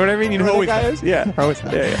 Ooh. You know what I mean? You know who that guy is? Yeah. Yeah.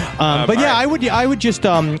 But yeah, all right. I would just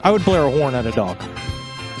I would blare a horn at a dog.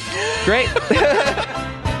 Great.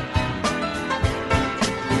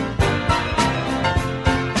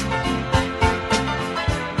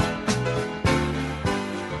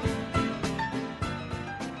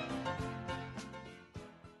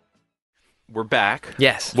 We're back.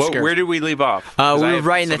 Yes. Where did we leave off? 'Cause We I were have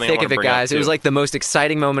right in the something I thick wanna of it, bring up, guys. It was too. like the most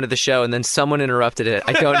exciting moment of the show, and then someone interrupted it.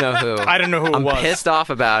 I don't know who. I don't know who it I'm was. pissed off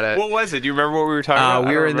about it. What was it? Do you remember what we were talking about?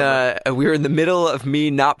 We I were don't remember. we were in the middle of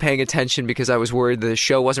me not paying attention because I was worried the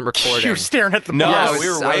show wasn't recording. You were staring at the No, Yeah, box. I was, we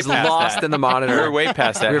were I way was past lost that. in the monitor. We were way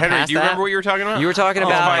past that. We were Henry, past do you that? remember what you were talking about? You were talking Oh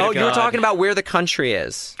about my you were God. talking about where the country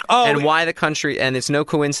is and why the country, and it's no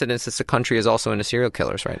coincidence that the country is also into serial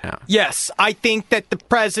killers right now. Yes, I think that the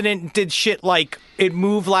president did shit like it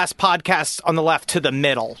moved last podcast on the left to the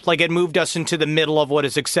middle. Like it moved us into the middle of what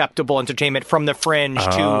is acceptable entertainment from the fringe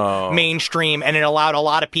to mainstream, and it allowed a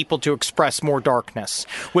lot of people to express more darkness,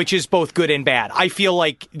 which is both good and bad. I feel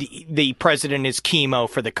like the president is chemo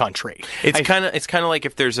for the country. It's kind of like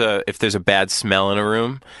if there's a bad smell in a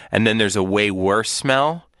room and then there's a way worse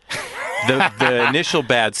smell. The initial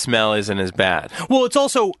bad smell isn't as bad. Well, it's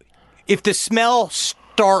also if the smell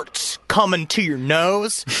starts coming to your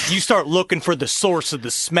nose, you start looking for the source of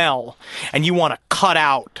the smell, and you want to cut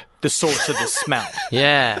out the source of the smell.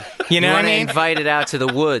 Yeah, You know what I wanna mean? invite it out to the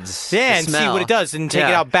woods. Yeah, the and see smell. what it does, and take it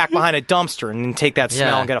Yeah. out back behind a dumpster, and then take that smell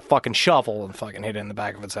Yeah. and get a fucking shovel and fucking hit it in the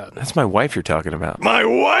back of its head. That's my wife you're talking about. My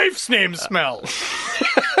wife's name smells.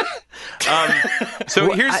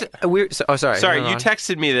 So here's. Sorry. Sorry, Hold you on.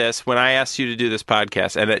 texted me this when I asked you to do this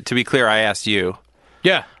podcast, and to be clear, I asked you.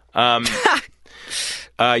 Yeah.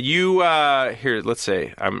 Here. Let's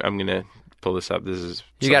say I'm gonna pull this up. This is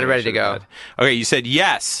You got it something I ready to should have go. had. Okay, you said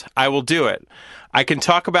yes, I will do it. I can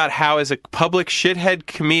talk about how, as a public shithead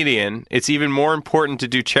comedian, it's even more important to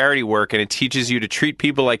do charity work, and it teaches you to treat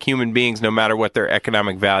people like human beings, no matter what their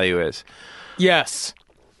economic value is. Yes.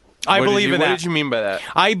 I believe in that. What did you mean by that?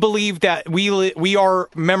 I believe that we are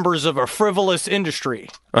members of a frivolous industry,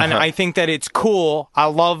 and I think that it's cool. I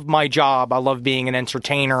love my job. I love being an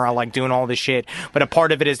entertainer. I like doing all this shit. But a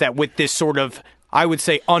part of it is that with this sort of, I would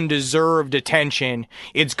say, undeserved attention,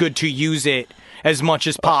 it's good to use it as much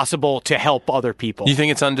as possible to help other people. You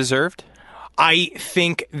think it's undeserved? I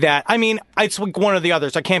think that, I mean, it's like one or the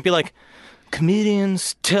others. I can't be like,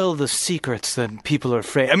 comedians tell the secrets that people are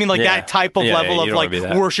afraid. I mean, like Yeah. that type of Yeah, level yeah, of you don't like wanna be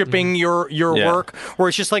that. worshiping your Yeah. work, where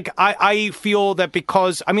it's just like, I feel that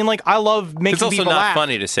because, I mean, like, I love making It's also people not laugh.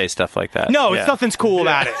 funny to say stuff like that. No, Yeah. it's nothing's cool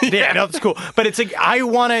about it. Yeah, nothing's cool. But it's like, I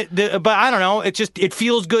want to, but I don't know. It just, it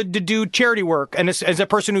feels good to do charity work. And as a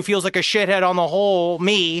person who feels like a shithead on the whole,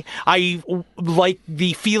 I like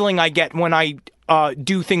the feeling I get when I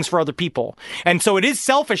do things for other people. And so it is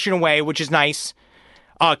selfish in a way, which is nice.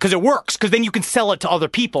 Because it works. Because then you can sell it to other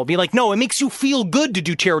people. Be like, no, it makes you feel good to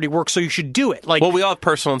do charity work, so you should do it. Like, Well, we all have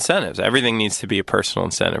personal incentives. Everything needs to be a personal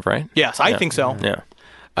incentive, right? yes, I think so. Yeah.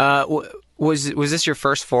 Was this your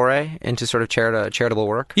first foray into sort of charitable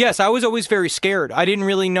work? Yes, I was always very scared. I didn't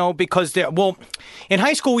really know because, in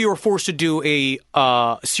high school we were forced to do a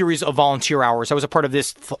series of volunteer hours. I was a part of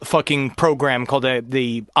this fucking program called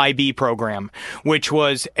the IB program, which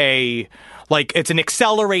was like it's an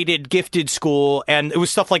accelerated gifted school, and it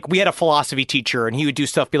was stuff like we had a philosophy teacher, and he would do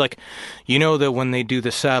stuff be like, you know that when they do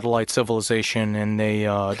the satellite civilization and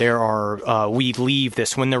we leave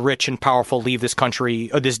this, when the rich and powerful leave this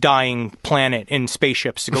country, this dying planet in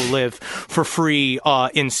spaceships to go live for free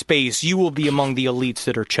in space, you will be among the elites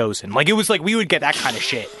that are chosen. Like it was like we would get that kind of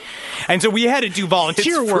shit. And so we had to do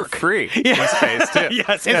volunteer It's work. for free in space, too.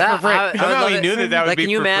 Yes, it's for free. I don't know how he knew that would like, be can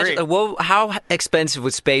you for imagine? free. How expensive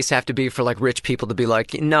would space have to be for like rich people to be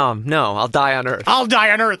like, no, I'll die on Earth. I'll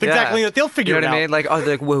die on Earth. Exactly. Yeah. They'll figure you know it what out. I mean?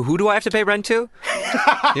 Like, well, who do I have to pay rent to?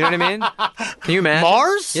 You know what I mean? Can you imagine?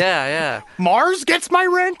 Mars? Yeah. Mars gets my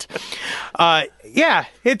rent. Yeah,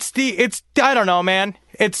 it's I don't know, man.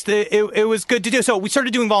 It was good to do. So we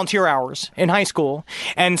started doing volunteer hours in high school,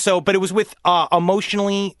 and so but it was with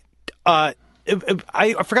emotionally.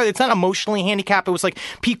 I forgot. It's not emotionally handicapped. It was like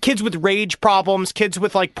kids with rage problems, kids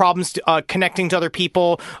with like problems connecting to other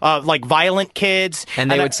people, like violent kids. And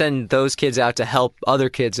they would send those kids out to help other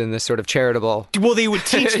kids in this sort of charitable. Well, they would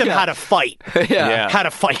teach them how to fight. Yeah. How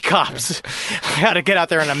to fight cops. How to get out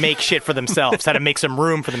there and make shit for themselves. How to make some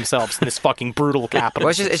room for themselves in this fucking brutal capital.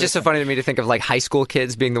 Well, it's just so funny to me to think of like high school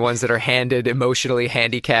kids being the ones that are handed emotionally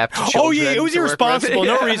handicateed children. Oh yeah, it was to work with. irresponsible,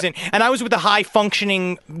 no reason. And I was with the high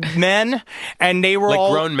functioning men, and they were Like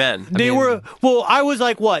all grown men. Well, I was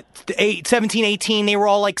like what, 17, 18. They were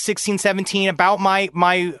all like 16, 17, about my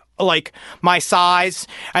size,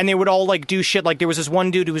 and they would all like do shit. Like there was this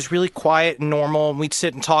one dude who was really quiet and normal, and we'd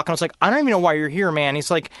sit and talk, and I was like, I don't even know why you're here, man.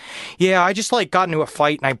 He's like, yeah, I just like got into a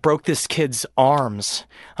fight and I broke this kid's arms.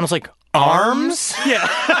 And I was like, arms? Yeah.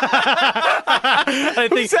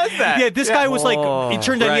 Who says that? Yeah, this guy was like, it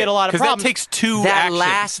turned out he had a lot of Because that problems. takes two That actions.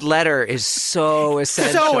 last letter is so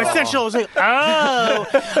essential. So essential. I was like,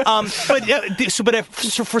 but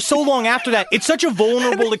for so long after that, it's such a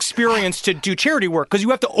vulnerable experience to do charity work because you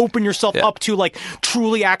have to open yourself up to like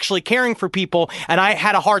truly actually caring for people. And I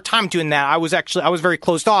had a hard time doing that. I was very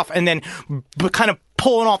closed off, and then kind of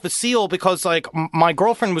pulling off the seal because like my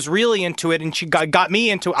girlfriend was really into it and she got me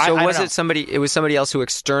into it. So I was don't it somebody? It was somebody else who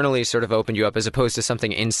externally sort of opened you up, as opposed to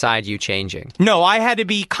something inside you changing. No, I had to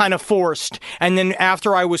be kind of forced, and then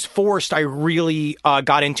after I was forced, I really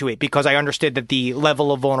got into it because I understood that the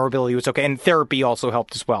level of vulnerability was okay, and therapy also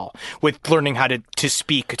helped as well with learning how to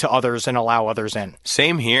speak to others and allow others in.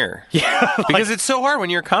 Same here. Yeah. Because it's so hard when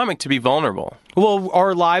you're a comic to be vulnerable. Well,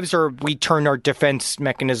 our lives we turn our defense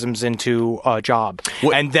mechanisms into a job.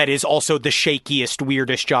 And that is also the shakiest,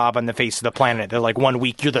 weirdest job on the face of the planet. They're like, 1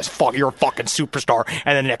 week you're a fucking superstar,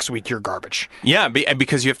 and the next week you're garbage. Yeah,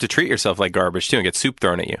 because you have to treat yourself like garbage too and get soup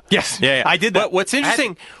thrown at you. Yes. Yeah. I did that. But what's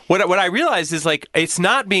interesting, what I realized is like, it's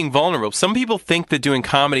not being vulnerable. Some people think that doing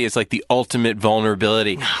comedy is like the ultimate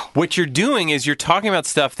vulnerability. No. What you're doing is you're talking about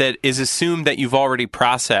stuff that is assumed that you've already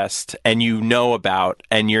processed and you know about,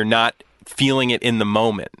 and you're not feeling it in the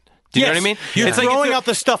moment. Do you know what I mean? You're throwing out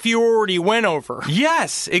the stuff you already went over.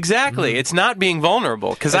 Yes, exactly. It's not being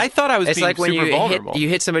vulnerable, because I thought I was being like when super vulnerable. you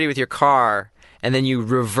hit somebody with your car and then you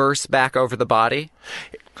reverse back over the body.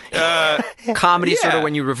 Comedy sort of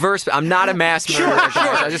when you reverse. I'm not a mass murderer, guys.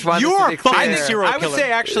 I just want this to be clear. I'm the serial I would killer.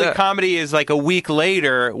 say actually comedy is like a week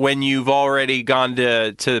later when you've already gone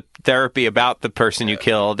to therapy about the person you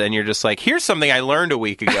killed, and you're just like, here's something I learned a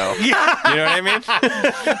week ago. Yeah. You know what I mean?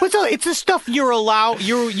 But so it's the stuff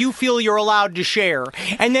you feel you're allowed to share,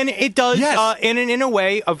 and then it does. Yes. In a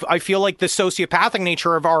way, I feel like the sociopathic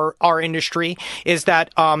nature of our industry is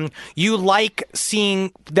that you like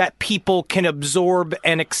seeing that people can absorb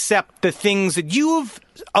and accept the things that you've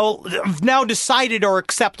now decided are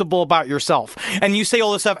acceptable about yourself, and you say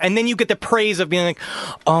all this stuff, and then you get the praise of being like,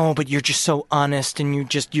 oh, but you're just so honest,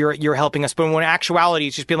 and you're helping us. But when in actuality,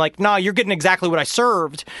 it's just being like, no, you're getting exactly what I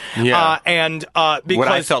served. Yeah. Because what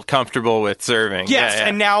I felt comfortable with serving. Yes, Yeah.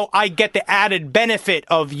 and now I get the added benefit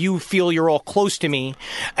of you feel you're all close to me,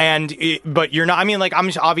 but you're not. I mean, like,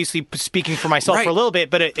 I'm obviously speaking for myself Right. for a little bit,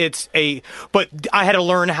 but but I had to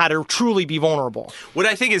learn how to truly be vulnerable. What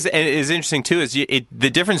I think is interesting too is the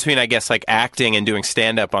difference between, I guess, like acting and doing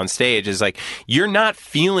stand-up on stage is like you're not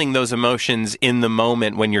feeling those emotions in the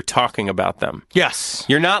moment when you're talking about them. Yes.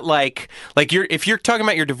 You're not like if you're talking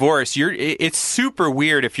about your divorce, it's super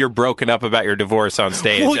weird if you're broken up about your divorce on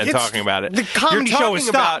stage Well, and it's- talking about it. the comedy you're show talking has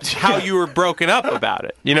about stopped. how you were broken up about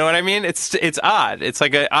it. You know what I mean? It's odd. It's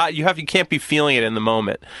like you can't be feeling it in the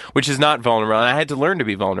moment, which is not vulnerable. And I had to learn to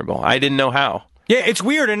be vulnerable. I didn't know how. Yeah, it's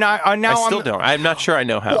weird, and now I still don't. I'm not sure I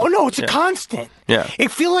know how. Oh no, it's a constant. Yeah.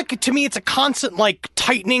 It feel like to me it's a constant like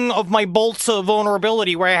tightening of my bolts of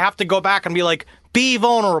vulnerability where I have to go back and be like, be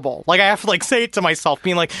vulnerable. Like I have to like say it to myself,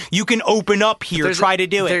 being like, you can open up here, try to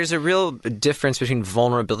do it. There's a real difference between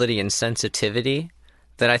vulnerability and sensitivity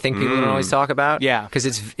that I think people don't always talk about. Yeah. Because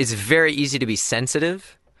it's very easy to be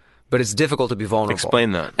sensitive, but it's difficult to be vulnerable.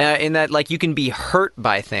 Explain that. In that, like, you can be hurt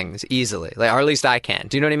by things easily, like, or at least I can.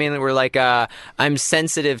 Do you know what I mean? We're like, I'm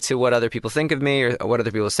sensitive to what other people think of me or what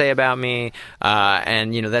other people say about me,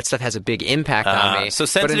 and that stuff has a big impact on me. So But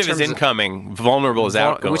sensitive is incoming, vulnerable is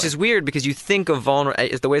outgoing. which is weird because you think of vulnerable.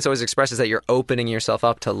 The way it's always expressed is that you're opening yourself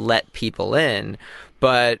up to let people in.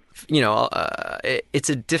 But it's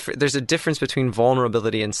a different. There's a difference between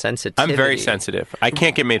vulnerability and sensitivity. I'm very sensitive. I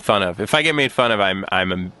can't get made fun of. If I get made fun of, I'm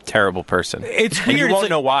a terrible person. It's and weird. you It's won't like-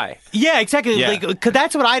 know why. Yeah, exactly. Yeah. Like, cause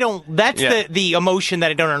that's what I don't. That's Yeah. the emotion that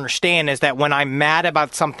I don't understand is that when I'm mad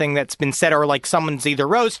about something that's been said, or like someone's either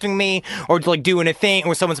roasting me or like doing a thing,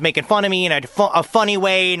 or someone's making fun of me in a funny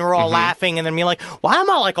way, and we're all laughing, and then me like, why am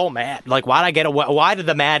I like all mad? Like, why did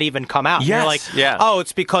the mad even come out? And Yes. you're like, Yeah. oh,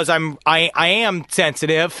 it's because I am sensitive.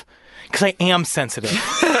 Because I am sensitive,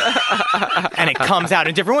 and it comes out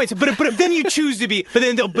in different ways. But then you choose to be.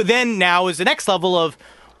 But then now is the next level of,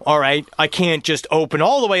 all right, I can't just open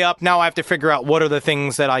all the way up. Now I have to figure out what are the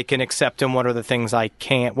things that I can accept and what are the things I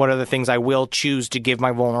can't. What are the things I will choose to give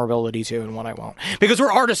my vulnerability to and what I won't. Because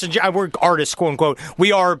we're artists, we're artists, quote unquote.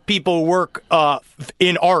 We are people who work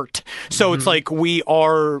in art, so it's like we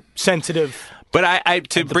are sensitive. But I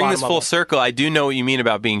to At the bring this bottom full level. circle, I do know what you mean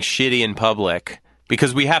about being shitty in public.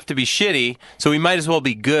 Because we have to be shitty, so we might as well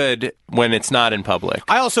be good when it's not in public.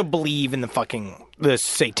 I also believe in the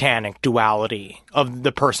satanic duality of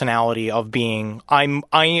the personality of being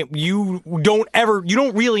you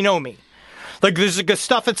don't really know me. Like there's like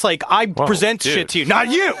stuff that's like I present dude. shit to you. Not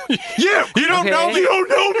you. You don't know me. You don't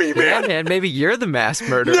know me, Yeah, man. man. Maybe you're the mass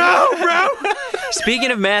murderer. No, bro.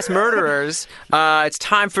 Speaking of mass murderers, it's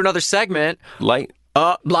time for another segment. Lightning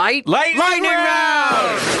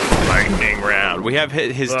round. We have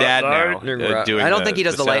his dad now doing. I don't think he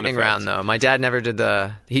does the sound lightning effects. round though. My dad never did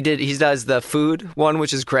the. He does the food one,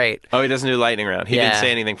 which is great. Oh, he doesn't do lightning round. He Yeah. didn't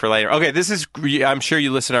say anything for lightning. Okay, this is. I'm sure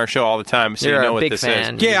you listen to our show all the time, so You're you know a what big this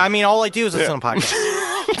fan. is. Yeah, I mean, all I do is listen to podcasts.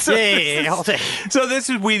 Yeah, all day. So this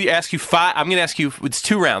is we ask you five. I'm going to ask you. It's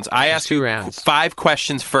 2 rounds. I ask two you rounds. 5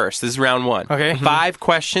 questions first. This is round 1. Okay. 5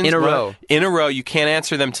 questions In a row. In a row. You can't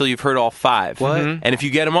answer them till you've heard all 5. What? And if you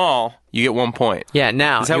get them all, you get 1 point. Yeah.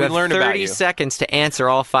 Now That's how you we have learn 30 about you. seconds to answer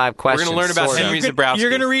all 5 questions. We're going to learn about sort of. Henry Zabrowski. You're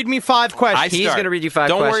going to read me 5 questions. He's start. going to read you 5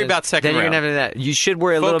 Don't questions. worry about second Then you're round. going to have that. You should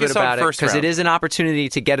worry a little Focus bit on about it first because round. it is an opportunity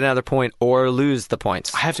to get another point or lose the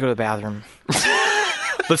points. I have to go to the bathroom.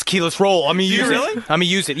 Let's roll. I'm gonna use really? it. I'm gonna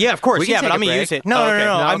use it. Yeah, of course. We can Yeah, but take I'm a gonna break. use it. No, Oh, no, okay.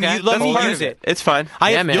 no. No, I'm okay. let me Part use of it. It's fine.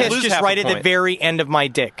 I Yeah, have man. piss You'll lose just half right a at the point. very end of my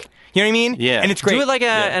dick. You know what I mean? Yeah. And it's great. Do it like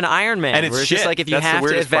an Iron Man, And it's where it's just shit. like if you That's the have to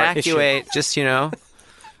weirdest part. It's shit. evacuate, just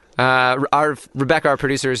our Rebecca, our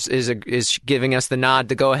producer, is giving us the nod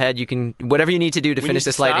to go ahead. You can whatever you need to do to We finish need to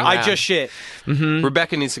this lightning stop? round. I just shit.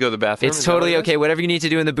 Rebecca needs to go to the bathroom. It's Is that what totally it is? okay. Whatever you need to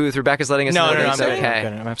do in the booth, Rebecca's letting us No, know no, no. that I'm it's good. okay.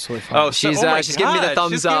 I'm absolutely fine. Oh, She's my she's giving me the God.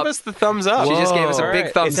 thumbs Just up. Gave us the thumbs up. She just gave us a All big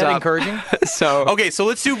right. thumbs Is that up. encouraging? So Okay, so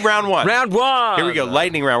let's do round 1. round 1. Here we go.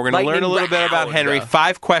 Lightning round. We're going to learn a Lightning little bit about round. Henry.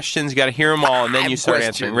 5 questions. You got to hear them all, and then you start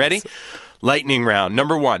answering. Ready? questions. Lightning round.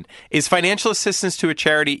 Number 1. Is financial assistance to a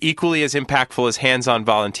charity equally as impactful as hands-on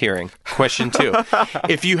volunteering? Question 2.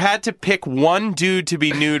 If you had to pick one dude to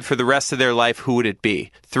be nude for the rest of their life, who would it be?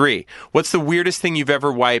 3. What's the weirdest thing you've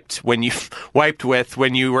ever wiped when you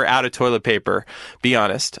were out of toilet paper? Be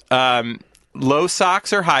honest. Low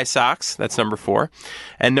socks or high socks? That's number 4.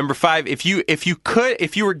 And number 5, if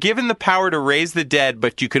you were given the power to raise the dead,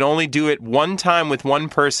 but you could only do it one time with one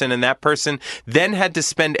person, and that person then had to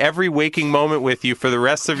spend every waking moment with you for the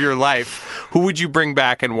rest of your life, who would you bring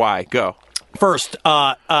back and why? Go. First,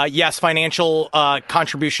 yes, financial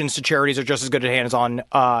contributions to charities are just as good as hands-on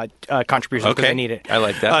contributions because Okay. they need it. I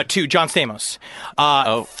like that. 2, John Stamos.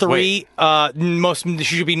 Oh, 3, most she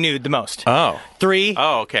should be nude the most. Oh. 3,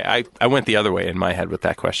 Oh, okay. I went the other way in my head with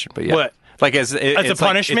that question, but yeah. What? Like as a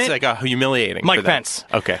punishment? It's like a humiliating. Mike for them. Pence.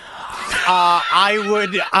 Okay. I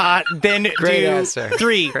would then Great do answer.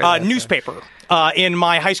 3, Great answer. newspaper. In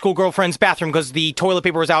my high school girlfriend's bathroom because the toilet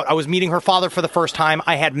paper was out. I was meeting her father for the first time.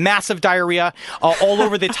 I had massive diarrhea all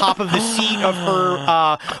over the top of the seat of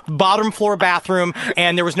her bottom floor bathroom,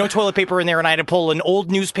 and there was no toilet paper in there, and I had to pull an old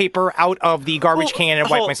newspaper out of the garbage can and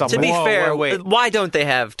wipe myself. To be with it. fair, wait. why don't they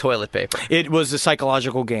have toilet paper? It was a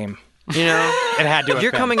psychological game. You know, It had to if have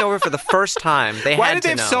you're been. coming over for the first time, they Why had did to they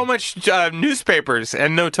have know. so much newspapers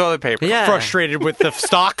and no toilet paper? Yeah. Frustrated with the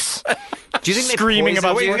stocks. Do you think they Screaming poisoned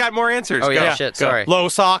about Wait, you? you got more answers. Oh, Go. yeah, shit, Go. sorry. Low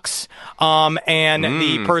socks. And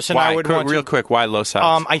the person Why? I would want real to... quick, why low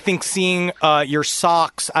socks? I think seeing your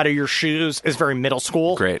socks out of your shoes is very middle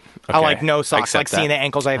school. Great. I Okay. like no socks. Accept Like seeing that. the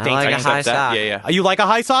ankles. I have I dainty like a ankles. high Accept that? sock. Yeah. You like a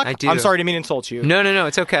high sock? I do. I'm sorry to mean to insult you. No,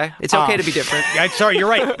 it's okay. It's okay to be different. Sorry, you're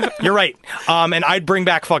right. You're right. And I'd bring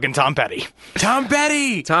back fucking Tom Petty. Tom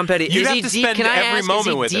Petty. Tom Petty. You'd is have he to spend can I every ask, moment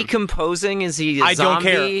is he with him. decomposing? Is he a I don't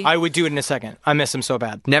zombie? care. I would do it in a second. I miss him so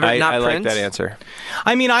bad. Never, I not like Prince? that answer.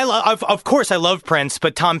 I mean, of course I love Prince,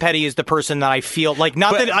 but Tom Petty is the person that I feel like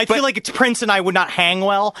I feel like it's Prince and I would not hang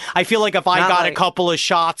well. I feel like if I Not got like- a couple of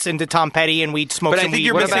shots into Tom Petty and we'd smoke But I some think weed.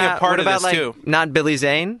 you're What missing about, a part what of about this, like too. not Billy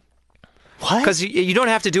Zane? What? Because you don't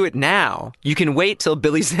have to do it now. You can wait till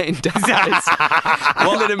Billy Zane dies,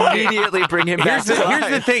 and then immediately bring him back. Here's to the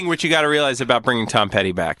life. thing which you got to realize about bringing Tom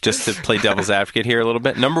Petty back, just to play devil's advocate here a little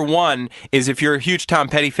bit. Number one is if you're a huge Tom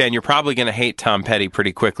Petty fan, you're probably going to hate Tom Petty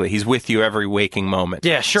pretty quickly. He's with you every waking moment.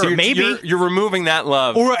 Yeah, sure, So maybe. You're removing that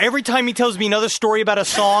love. Or every time he tells me another story about a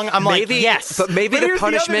song, I'm Maybe, like, yes. but maybe But the here's the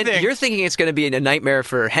other punishment. thing. You're thinking it's going to be a nightmare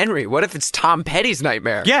for Henry. What if it's Tom Petty's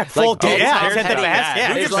nightmare? Yeah, full- dead yeah, Tom it's at the Petty. best, yeah.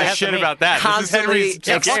 Who It's gives like a that's shit me. about that? This is Constantly Henry's-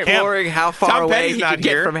 fuck him. exploring how far Tom away Petty's he not can get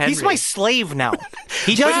here. from Henry. He's my slave now.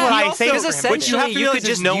 He does But what he I also- say. Because for him. essentially, have to you realize could is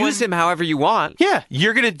just no use one- him however you want. Yeah.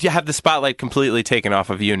 You're going to have the spotlight completely taken off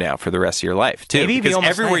of you now for the rest of your life, too. Maybe it'd be because almost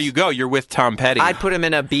everywhere nice. you go, you're with Tom Petty. I'd put him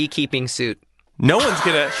in a beekeeping suit. No one's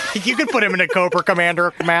going to... You could put him in a Cobra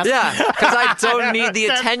Commander mask. Yeah, because I don't need the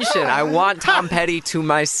attention. I want Tom Petty to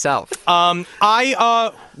myself.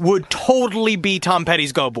 I would totally be Tom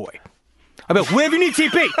Petty's go boy. I'd be like, whenever you need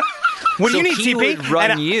TP. When So you need he TP. would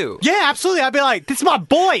run and you. Yeah, absolutely. I'd be like, this is my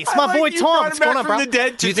boy. It's my boy Tom. What's going on, bro? from the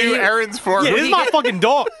dead to you do think he- errands for Yeah, him. this is my fucking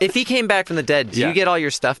dog. If he came back from the dead, do Yeah. you get all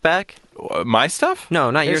your stuff back? My stuff?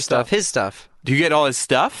 No, not your His stuff. stuff. His stuff. Do you get all his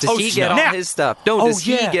stuff? Does he get all snap. his stuff? No, Oh, does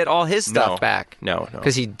he yeah. get all his stuff No. back? No.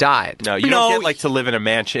 Because he died. No, you No, don't get like to live in a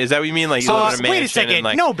mansion. Is that what you mean? Like you live in a mansion? Wait a second. And,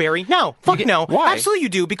 like, No, Barry. No. Fuck no. Why? Absolutely you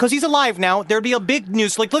do, because he's alive now. There'd be a big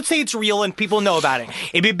news. Like, let's say it's real and people know about it.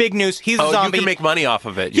 It'd be big news. He's a Oh, zombie. you can make money off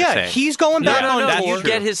of it. You're yeah, saying. he's going back Yeah, on that's tour. you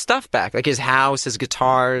true. get his stuff back, like his house, his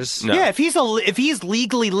guitars. No. Yeah, if he's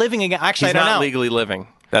legally living again. Actually, He's I don't not know. legally living.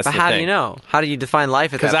 That's But the how thing. do you know? How do you define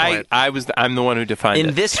life at that Because point? I'm the one who defined In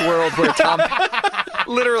it. this world where Tom...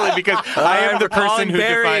 Literally, because I am the we're person calling who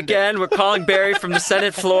Barry defined it. again. We're calling Barry from the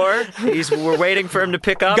Senate floor. We're waiting for him to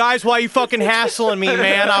pick up. Guys, why you fucking hassling me,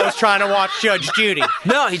 man? I was trying to watch Judge Judy.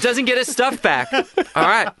 No, he doesn't get his stuff back. All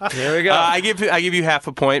right, here we go. I give you half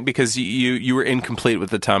a point because you were incomplete with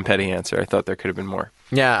the Tom Petty answer. I thought there could have been more.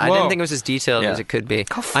 yeah, I Whoa. didn't think it was as detailed Yeah. as it could be.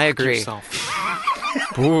 I agree. Yourself.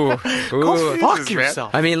 Ooh. Fuck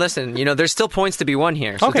yourself. I mean, listen, there's still points to be won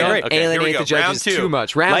here. So Okay, don't great. Okay, here we alienate go. the judges Round two. too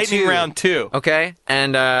much. Round Lightning two. round two. Okay,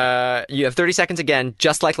 and you have 30 seconds again,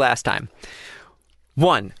 just like last time.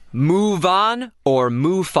 1. Move on or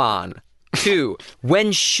move on. 2.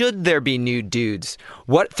 When should there be new dudes?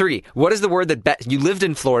 3. What is the word that you lived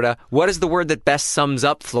in Florida? What is the word that best sums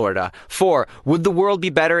up Florida? 4. Would the world be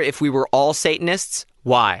better if we were all Satanists?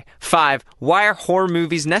 Why? 5. Why are horror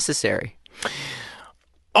movies necessary?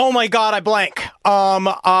 Oh my God, I blank.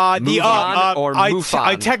 Move on or move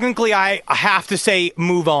on? Technically, I have to say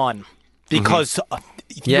move on because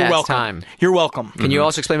Yeah, you're it's welcome. time. You're welcome. Can you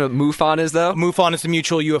also explain what MUFON is, though? MUFON is the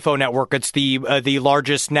Mutual UFO Network. It's the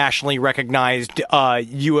largest nationally recognized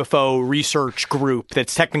UFO research group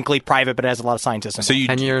that's technically private but has a lot of scientists in it.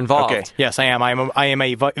 And you're involved. Okay. Yes, I am. I am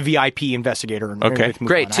a VIP investigator. Okay. with MUFON.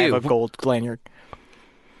 Great, I have too. a gold lanyard.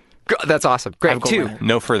 That's awesome. Great. I've got 2. one.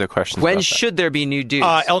 No further questions. When about should there be new dudes?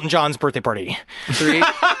 Elton John's birthday party. 3.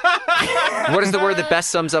 What is the word that best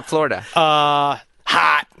sums up Florida? Hot.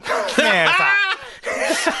 Man, it's hot.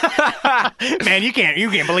 Man, you can't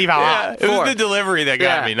believe how hot. that. It 4. was the delivery that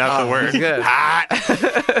got Yeah. me, not the word. Good.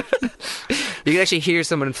 Hot. You can actually hear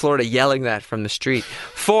someone in Florida yelling that from the street.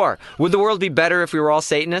 4. Would the world be better if we were all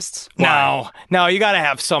Satanists? No, you got to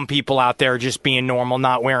have some people out there just being normal,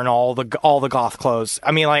 not wearing all the goth clothes.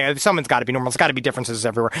 I mean, like someone's got to be normal. There's got to be differences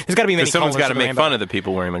everywhere. There's got to be many. Because someone's got got to make fun of the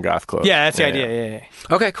people wearing the goth clothes. Yeah, that's the idea.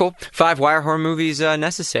 Yeah. Okay, cool. 5. Why are horror movies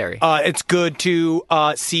necessary? It's good to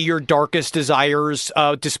see your darkest desires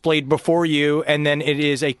displayed before you, and then it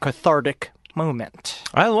is a cathartic moment.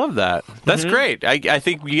 I love that. That's great. I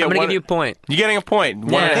think you get I'm going to one- give you a point. You're getting a point.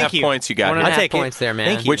 One and a thank half you. points you got. 1.5 here. I'll take it. points there, man.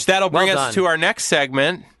 Thank you. Which that'll bring Well us done. to our next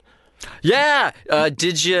segment. Yeah.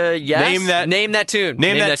 Did you? Yes. Name that- Name that tune.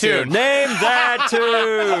 Name that tune. Name that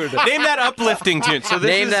tune. Name that uplifting tune. So this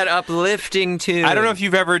Name is, that uplifting tune. I don't know if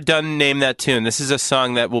you've ever done Name That Tune. This is a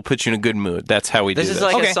song that will put you in a good mood. That's how we This do is this.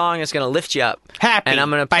 like Okay. a song that's going to lift you up. Happy And I'm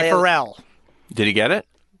going to by play Pharrell. Did he get it?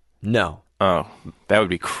 No. Oh, that would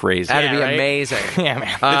be crazy. That'd be right? amazing. Yeah, man.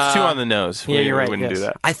 It's too on the nose. yeah, you're right, We wouldn't yes. do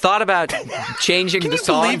that. I thought about changing the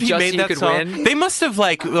song just so you could win. They must have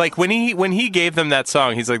like when he gave them that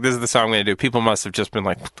song, he's like, "This is the song I'm going to do." People must have just been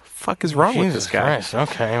like, "What the fuck is wrong with this guy?" Christ,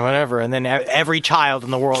 okay, whatever. And then every child in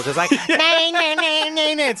the world is like, nay, nay, nay,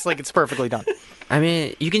 nay, nay. It's like it's perfectly done. I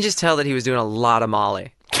mean, you can just tell that he was doing a lot of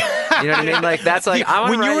Molly. You know what I mean? Like that's like I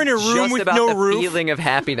want When to you're write in a room just with about no the roof- feeling of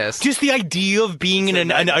happiness. Just the idea of being in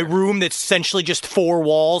a room that's essentially just four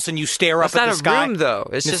walls and you stare It's up at not the sky. a room though.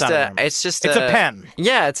 It's just not a a. room. It's just. It's a pen.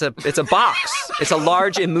 Yeah, it's a box. It's a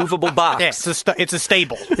large immovable box. Yeah, it's a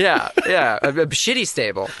stable. Yeah, a shitty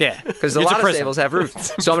stable. Yeah. because a It's a lot of prison. stables have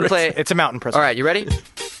roofs. So I'm gonna play. It's a mountain prison. All right, you ready?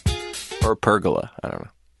 Or pergola. I don't know.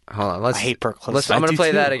 Hold on. Let's. I hate pergolas. I'm I gonna do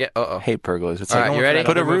play too. that again. Uh-oh. I hate pergolas. It's All like right, you ready?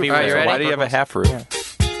 put a roof. All right, you there. Why ready? do you have a half roof?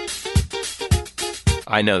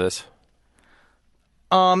 I know this.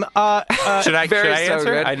 Should I Very so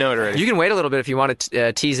answer? good. I know it already. You can wait a little bit if you want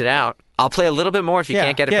to tease it out. I'll play a little bit more if you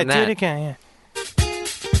can't get it from do that. it again. Yeah.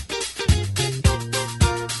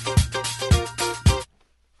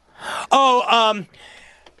 Oh,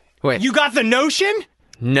 Wait. you got the notion?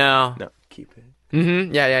 No. No, keep it.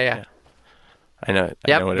 Yeah. I know it. I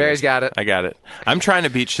Yep, know what Barry's is. got it. I got it. I'm trying to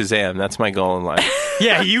beat Shazam. That's my goal in life.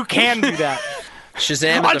 Yeah, you can do that.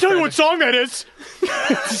 Shazam. I'll tell you what song that is.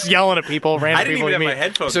 Just yelling at people, random people. you meet.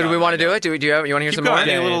 headphones. So do we want to do it? Do you want to hear Keep some going.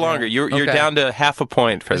 more? A little longer. You're Okay. down to half a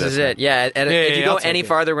point for This this. is it. Yeah. And if you I'll go take any it.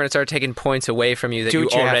 farther, we're going to start taking points away from you that Do you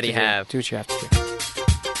what you already have. have. To do. Do what you have to do.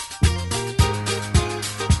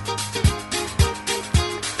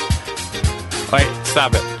 Wait,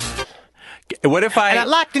 stop it. What if I? And I'd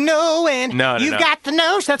like to know when No, you no. got the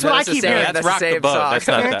notion. That's what No, I that's the keep same- hearing. that's That's the rock the same boat. song. That's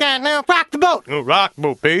not that. Rock the boat. Rock the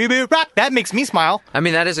boat, baby. Rock. That makes me smile. I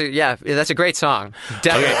mean, that's a great song.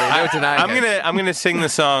 Definitely. No denying it. I'm gonna sing the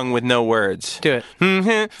song with no words. Do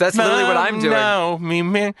it. That's literally what I'm doing. No, me,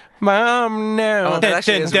 mom, no. Oh, that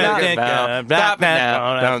actually is really good. Stop it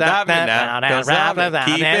now. Don't stop it now. Don't stop it.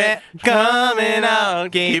 Keep it coming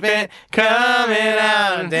out. Keep it coming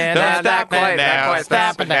out. Don't Not stop quite, it not now. quite.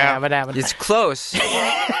 Stop it now. It's close,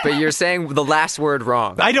 but you're saying the last word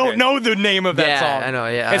wrong. I don't know the name of that Yeah, song. I know,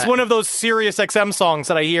 yeah. It's one of those Sirius XM songs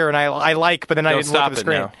that I hear and I like, but then I Don't didn't look at stop the it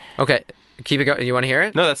screen. now. Okay, keep it going. You want to hear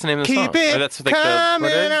it? No, that's the name of the song. Keep it Or that's like coming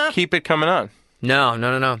what is it? up. Keep it coming on. No.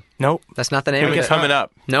 Nope. That's not the name Keep of it it. coming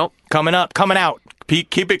up. Nope. Coming up, coming out.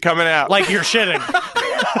 Keep it coming out. Like you're shitting.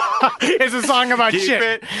 It's a song about keep shit.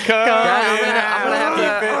 it coming I'm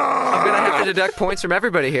gonna have to deduct points from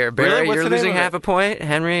everybody here. Barry, Really? What's you're the name losing of it? half a point.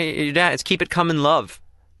 Henry, you're down. It's Keep It Comin' Love.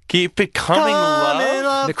 Keep it coming,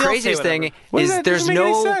 love. The craziest thing What is is that? there's Doesn't make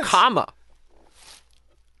any no sense. comma.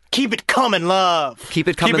 Keep it coming, love. Keep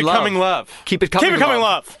it Keep coming, it love. coming, love. Keep it coming, Keep it coming,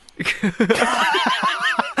 love.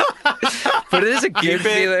 But it is a good Keep it,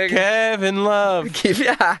 feeling. Kevin Love.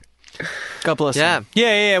 Yeah. God bless Yeah. him.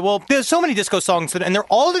 Yeah. Well, there's so many disco songs, and they're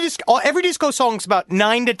every disco song's about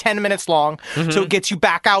 9 to 10 minutes long, so it gets you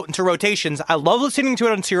back out into rotations. I love listening to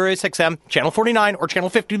it on Sirius XM, Channel 49 or Channel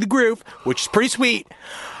 50 The Groove, which is pretty sweet.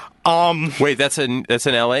 Wait, that's an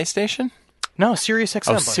LA station? No, Sirius XM.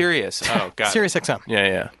 Oh, buddy. Sirius. Oh, God. Sirius XM.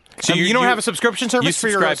 Yeah. So You don't have a subscription service for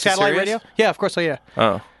your subscribe to satellite Sirius? radio? Yeah, of course I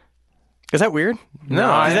Oh. Is that weird? No.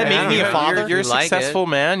 Does that I make don't me a know. father? You're a You like successful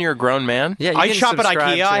man. You're a grown man. Yeah, you I can shop at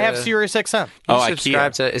subscribe IKEA. I to- have Sirius XM. You Oh,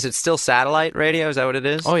 subscribe IKEA. to, is it still satellite radio? Is that what it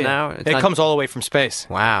is? Oh, yeah. Now? It It's not- comes all the way from space.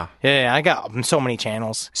 Wow. Yeah, I got so many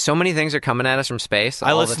channels. So many things are coming at us from space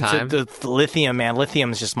I all listen the time. to the Lithium, man.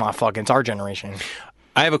 Lithium is just my fucking. It's our generation.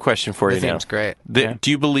 I have a question for you now. Lithium's great. Do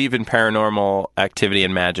you believe in paranormal activity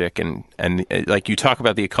and magic? And like you talk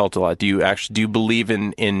about the occult a lot. Do you believe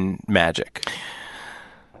in magic?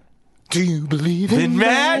 Do you believe in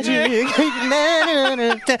magic?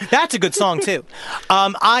 That's a good song too.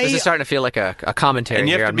 This is starting to feel like a commentary And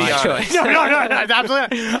you here have on to be my honest. choice. No,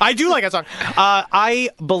 absolutely. I do like that song. I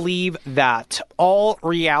believe that all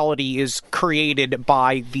reality is created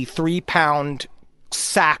by the 3-pound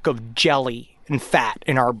sack of jelly and fat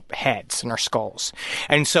in our heads and our skulls.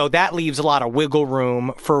 And so that leaves a lot of wiggle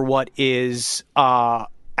room for what is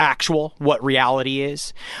what reality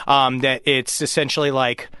is. That it's essentially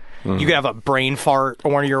like You could have a brain fart,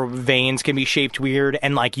 or one of your veins can be shaped weird,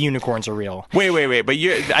 and like unicorns are real. Wait. But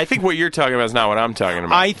I think what you're talking about is not what I'm talking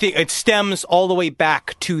about. I think it stems all the way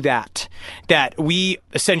back to that we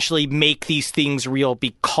essentially make these things real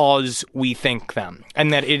because we think them,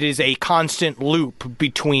 and that it is a constant loop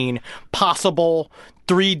between possible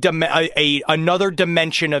another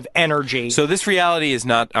dimension of energy. So this reality is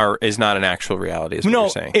not an actual reality, is what you're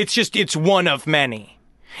saying. It's one of many.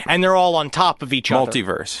 And they're all on top of each other.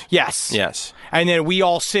 Multiverse. Yes. And then we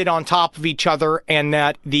all sit on top of each other, and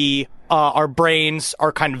that our brains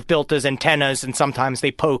are kind of built as antennas, and sometimes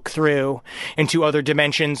they poke through into other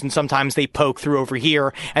dimensions, and sometimes they poke through over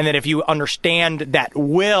here. And that if you understand that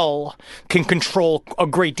will can control a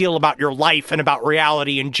great deal about your life and about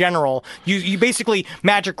reality in general, you basically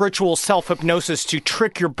magic ritual self-hypnosis to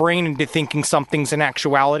trick your brain into thinking something's an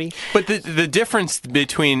actuality. But the difference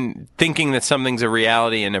between thinking that something's a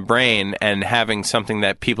reality in a brain and having something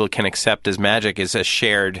that people can accept as magic is a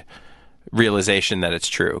shared realization that it's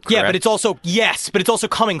true, correct? Yeah, but it's also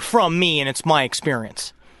coming from me, and it's my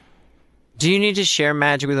experience. Do you need to share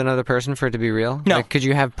magic with another person for it to be real? No. Like, could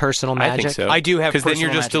you have personal magic? I think so. I do have because then you're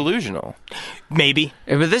personal just magic. delusional. Maybe.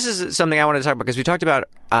 But this is something I wanted to talk about, because we talked about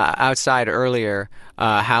outside earlier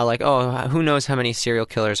how, like, who knows how many serial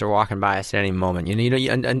killers are walking by us at any moment.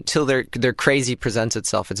 Until their crazy presents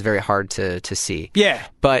itself, it's very hard to see. Yeah.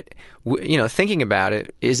 But thinking about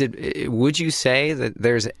it, would you say that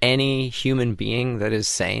there's any human being that is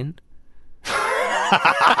sane?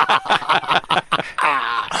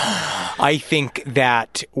 I think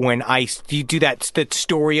that when you do that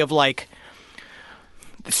story of like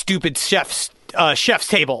the stupid chef's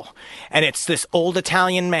table, and it's this old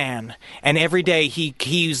Italian man, and every day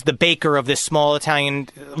he's the baker of this small Italian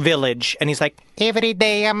village, and he's like, every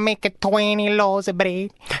day I make 20 loaves of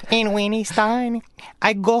bread, and when it's done,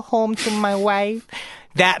 I go home to my wife.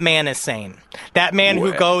 That man is sane. That man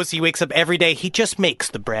who he wakes up every day, he just makes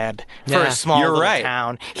the bread for a small little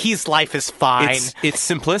town. His life is fine. It's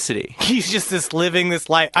simplicity. He's just living this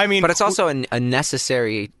life. I mean, but it's also a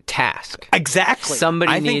necessary task. Exactly.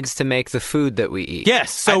 Somebody needs to make the food that we eat.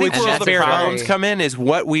 Yes. So I think it's where all just the bare problems bones. come in is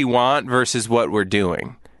what we want versus what we're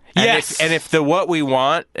doing. And Yes. if the what we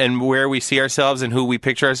want and where we see ourselves and who we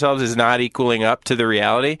picture ourselves is not equaling up to the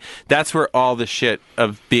reality, that's where all the shit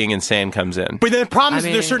of being insane comes in. But the problem is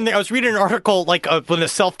there's certain things. I was reading an article like one of the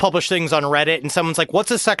self-published things on Reddit, and someone's like,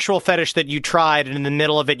 what's a sexual fetish that you tried and in the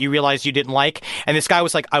middle of it you realized you didn't like? And this guy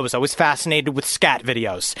was like, I was always fascinated with scat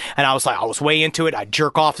videos. And I was way into it. I'd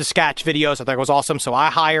jerk off to scat videos. I thought it was awesome. So I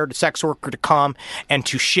hired a sex worker to come and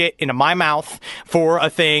to shit into my mouth for a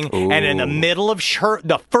thing. Ooh. And in the middle of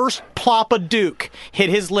the first plop of Duke hit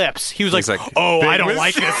his lips. He was like, I don't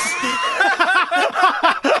like this.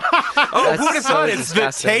 Who would have thought it's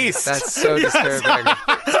the taste? That's so disturbing.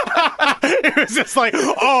 It was just like,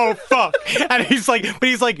 oh, fuck. And he's like,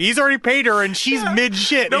 he's already paid her and she's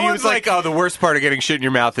mid-shit. No and he one's was like, the worst part of getting shit in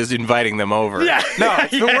your mouth is inviting them over. Yeah. No,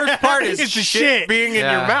 the worst part is it's the shit being in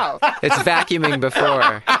your mouth. It's vacuuming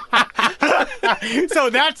before. So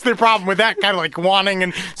that's the problem with that kind of like wanting,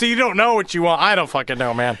 and so you don't know what you want. I don't fucking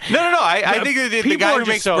know, man. No. I think the guy who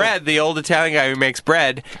makes bread, the old Italian guy who makes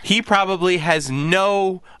bread, he probably has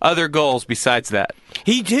no other goals besides that.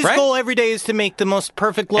 His goal every day is to make the most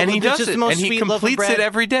perfect loaf, and he does just it, the most and he sweet completes loaf of bread. it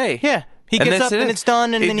every day. Yeah, he gets up and it's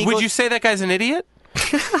done, and then he would goes, you say that guy's an idiot?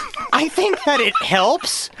 I think that it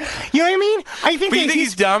helps. You know what I mean? I think. But you think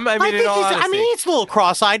he's dumb? I mean, in all honesty. he's a little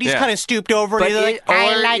cross-eyed. He's kind of stooped over. But and he's like,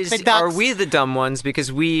 I like the ducks. Are we the dumb ones because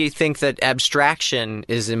we think that abstraction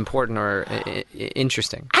is important or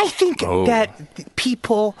interesting? I think that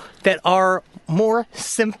people that are more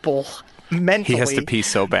simple mentally. He has to pee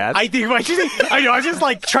so bad. I was just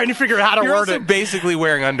like trying to figure out how to You're word also it. basically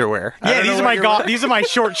wearing underwear. Yeah, these are my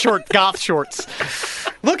short goth shorts.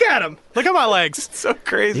 Look at them. Look at my legs. It's so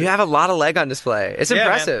crazy. You have a lot of leg on display. It's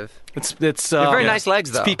impressive. Man. It's They're very nice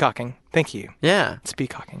legs, though. It's peacocking. Thank you. Yeah. It's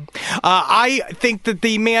peacocking. I think that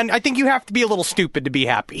I think you have to be a little stupid to be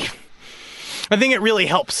happy. I think it really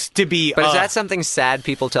helps to be. But is that something sad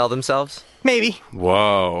people tell themselves? Maybe.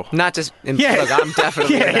 Whoa. Not just. Look, I'm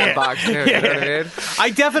definitely in that box too. You know what I mean?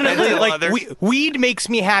 I definitely like weed makes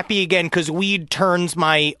me happy again because weed turns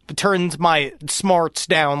my smarts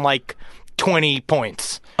down like 20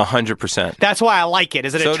 points. 100%. That's why I like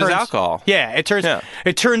it. So does alcohol. Yeah, it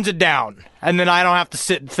turns it down, and then I don't have to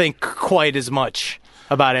sit and think quite as much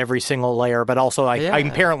about every single layer. But also,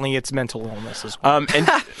 apparently, it's mental illness as well.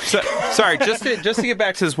 Sorry, just to get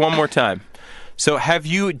back to this one more time. So,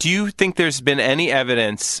 do you think there's been any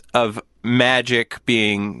evidence of magic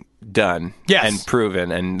being done Yes. and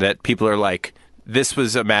proven, and that people are like, this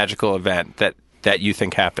was a magical event that that you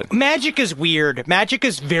think happened? Magic is weird. Magic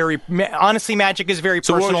is honestly, magic is very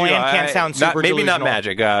So what personal would you- and can sound super maybe not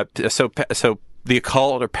delusional. magic. So the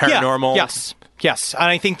occult or paranormal. Yeah, yes. And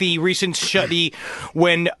I think the recent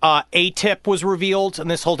when ATIP was revealed, and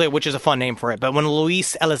this whole day, which is a fun name for it, but when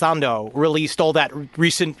Luis Elizondo released all that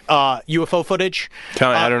recent UFO footage.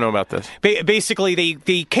 Tell me, I don't know about this. Basically,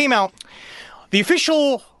 they came out. The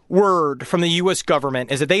official word from the U.S.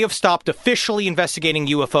 government is that they have stopped officially investigating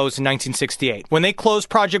UFOs in 1968. When they closed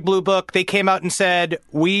Project Blue Book, they came out and said,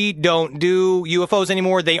 we don't do UFOs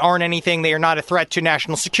anymore. They aren't anything. They are not a threat to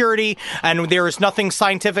national security, and there is nothing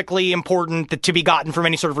scientifically important to be gotten from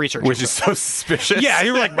any sort of research. Which is so suspicious. Yeah,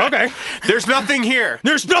 you're like, okay. There's nothing here.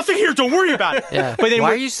 There's nothing here. Don't worry about it. Yeah. But then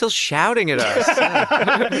Why are you still shouting at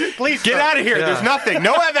us? please Get out of here. There's nothing.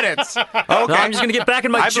 No evidence. Okay. No, I'm just going to get back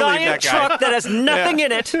in my I believe giant that guy. truck that has nothing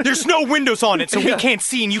in it. There's no windows on it, so we can't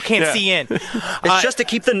see and you can't see in. It's just to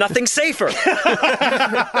keep the nothing safer.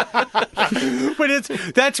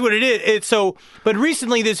 But that's what it is. But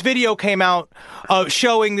recently this video came out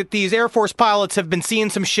showing that these Air Force pilots have been seeing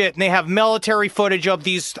some shit, and they have military footage of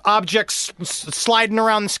these objects sliding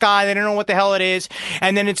around the sky. They don't know what the hell it is.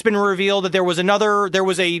 And then it's been revealed that there was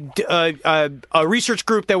a research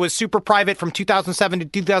group that was super private from 2007 to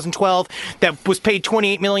 2012 that was paid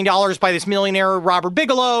 $28 million by this millionaire Robert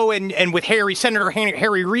Bigelow, and with Senator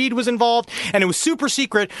Harry Reid was involved, and it was super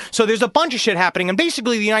secret. So there's a bunch of shit happening, and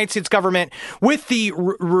basically the United States government, with the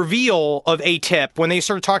reveal of ATIP, when they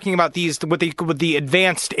started talking about with the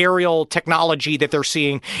advanced aerial technology that they're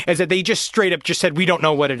seeing, is that they just straight up just said, we don't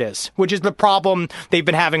know what it is, which is the problem they've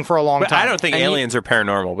been having for a long time. I don't think aliens are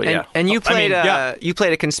paranormal, but yeah. And you played yeah. you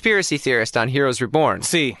played a conspiracy theorist on Heroes Reborn.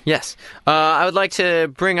 See. Yes. I would like to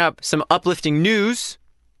bring up some uplifting news.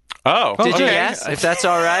 Oh, Did you okay. yes? If that's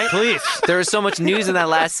all right. Please. There was so much news in that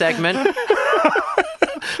last segment.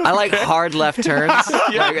 I like hard left turns.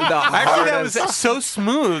 Yeah. Like the Actually, that was hardest- so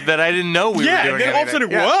smooth that I didn't know we were Yeah, doing and then all of a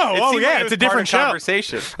anything. sudden, whoa, It oh, seemed yeah, like it it's was a different part of show.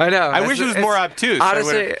 conversation. I know. I wish it was more obtuse.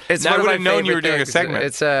 Honestly, it's I one of would my have known you were favorite doing a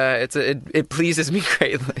things. segment. It pleases me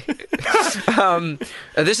greatly.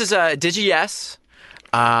 This is a Did You Yes?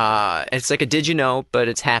 It's like a Did You Know, but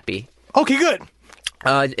it's happy. Okay, good.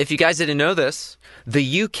 If you guys didn't know this,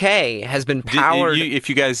 the UK has been powered. If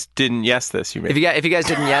you guys didn't yes this, you mean. If you guys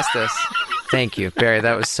didn't yes this, thank you, Barry.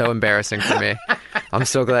 That was so embarrassing for me. I'm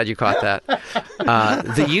so glad you caught that.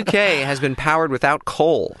 The UK has been powered without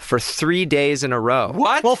coal for 3 days in a row.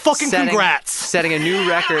 What? Well, fucking congrats. Setting a new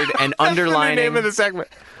record and underlining That's the name of the segment.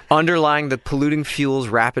 underlying the polluting fuel's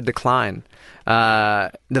rapid decline.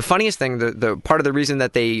 The funniest thing, the part of the reason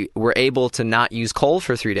that they were able to not use coal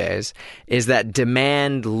for 3 days is that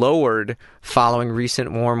demand lowered following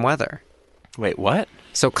recent warm weather. Wait, what?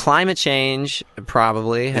 So climate change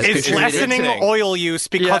probably has It's contributed lessening to- oil use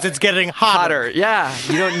because Yeah. it's getting hotter. Yeah,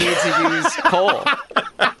 you don't need to use coal.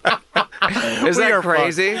 Is We that are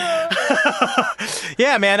crazy?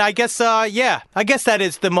 Yeah, man. I guess that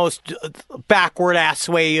is the most backward ass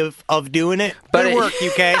way of doing it. But Good work,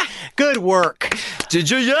 UK. Good work. Did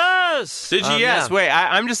you yes? Did you yes? Yeah. Wait,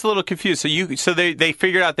 I'm just a little confused. So they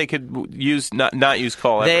figured out they could use not use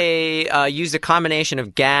coal. Ever. They used a combination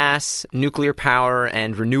of gas, nuclear power,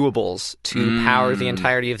 and renewables to power the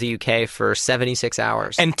entirety of the UK for 76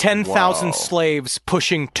 hours. And 10,000 Whoa. slaves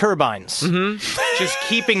pushing turbines. Mm-hmm. Just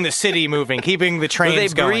keeping the city moving, keeping the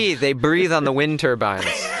trains going. They breathe on the wind turbines.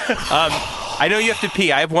 I know you have to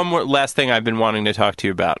pee. I have one more last thing I've been wanting to talk to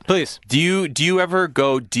you about. Please. Do you ever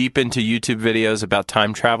go deep into YouTube videos about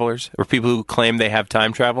time travelers or people who claim they have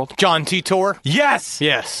time traveled? John Titor? Yes.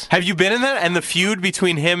 Yes. Have you been in that? And the feud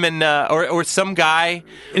between him and or some guy?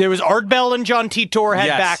 There was Art Bell and John Titor had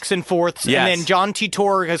Yes. backs and forths, Yes. and then John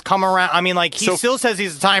Titor has come around. I mean, like, he So- still says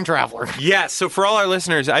he's a time traveler. Yes. So for all our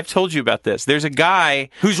listeners, I've told you about this. There's a guy.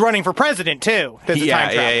 Who's running for president, too. That's a time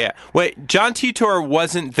traveler. Yeah. Wait, John Titor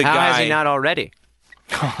wasn't the How guy. has he not already?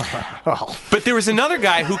 But there was another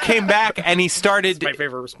guy who came back and he started. my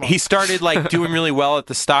favorite response. He started like doing really well at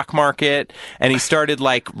the stock market, and he started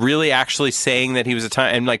like really actually saying that he was a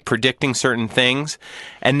time and like predicting certain things,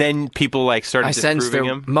 and then people like started I sense disproving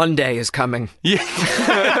that him. Monday is coming.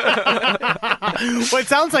 Well, it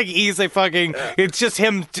sounds like he's a fucking. It's just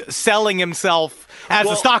him selling himself as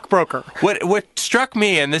a stockbroker. What struck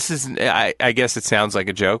me, and this is, I guess it sounds like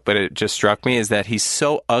a joke, but it just struck me, is that he's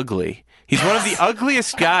so ugly. He's one of the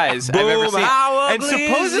ugliest guys I've ever Boom, seen. how And ugly is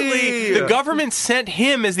supposedly he? the government sent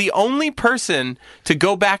him as the only person to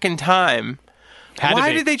go back in time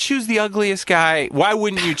Why did they choose the ugliest guy? Why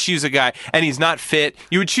wouldn't you choose a guy and he's not fit?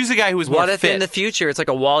 You would choose a guy who was more What if fit. in the future it's like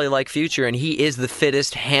a Wall-E-like future and he is the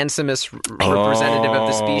fittest, handsomest representative of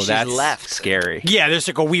the species that's left? Scary. Yeah, there's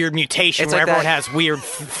like a weird mutation It's where like everyone that- has weird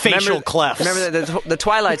facial clefts. Remember the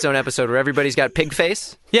Twilight Zone episode where everybody's got pig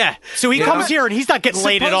face? Yeah, so he comes here and he's not getting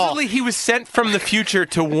laid at all. Supposedly he was sent from the future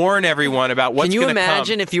to warn everyone about what's Can you going to come.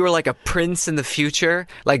 imagine if you were like a prince in the future,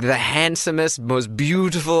 like the handsomest, most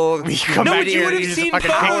beautiful? come No, back but you here would and have he's seen fucking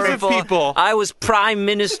photos of powerful. people. I was Prime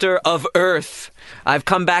Minister of Earth. I've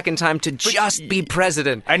come back in time to just be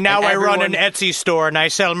president. And now I run an everyone- Etsy store and I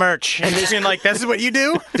sell merch. And this being like, this is what you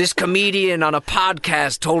do? This comedian on a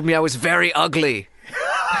podcast told me I was very ugly.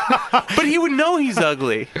 But he would know he's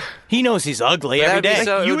ugly. He knows he's ugly every That'd be day.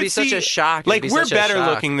 so- it You would be would such see- a shock. It'd Like, be we're such a better shock.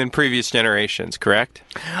 looking than previous generations, correct?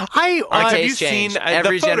 I have you Taste change. seen, the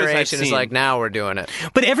Every photos I've generation is seen- like, now we're doing it.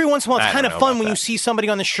 But every once in a while, I it's don't kind of know fun about when you that. see somebody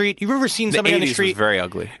on the street. You've ever seen The somebody on the 80s street? was very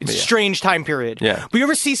ugly. It's a But yeah. strange time period. Yeah. But you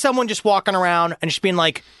ever see someone just walking around and just being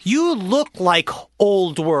like, you look like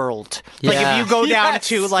old world. Like Yeah. if you go down Yes.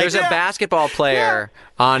 to like... There's a basketball player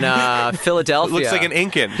on Philadelphia. Looks like an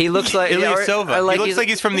Incan. He looks like Ilyasova. or like he looks like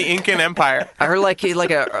he's from the Incan Empire. I heard like he's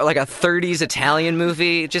like a 30s Italian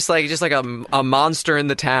movie, just like a monster in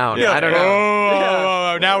the town. I don't know.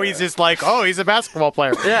 Oh, now he's just like, oh, he's a basketball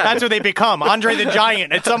player. Yeah. That's what they become. Andre the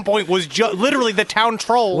Giant at some point was literally the town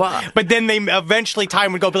troll. Wow. But then they eventually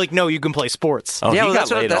time would go be like, no, you can play sports. Oh, Yeah, he well, got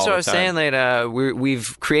that's what laid all I the was time. saying. That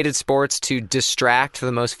we've created sports to distract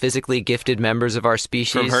the most physically gifted members of our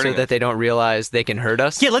species, so hurting that us. they don't realize they can hurt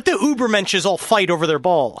us. Yeah, let the Ubermenches all fight over their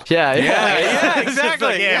ball. yeah, Yeah, It's just exactly.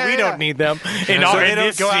 like, yeah, we don't need them. In So our they don't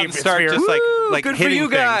this go out team and start sphere. just like good for hitting you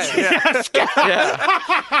things. guys.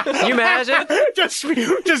 Yeah. Can you imagine?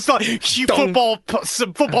 just like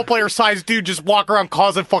some football player sized dude just walk around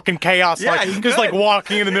causing fucking chaos, Yeah, like he's just like good.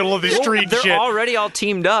 walking in the middle of the street. They're shit. already all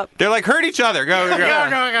teamed up. They're like, hurt each other. Go. Go.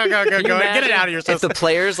 Can you Get it imagine out of your if system. the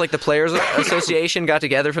players association got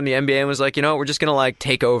together from the NBA and was like, we're just gonna like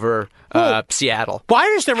take over Seattle. Why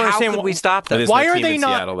does never How understand could we stop that? There's Why no are team they in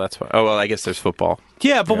not? Seattle, that's why. Oh, well, I guess there's football.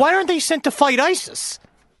 Yeah, but why aren't they sent to fight ISIS?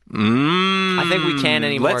 I think we can't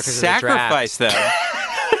anymore. Let's 'cause of the draft. sacrifice them.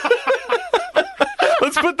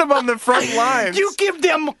 Let's put them on the front lines. You give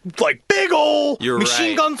them like big old You're machine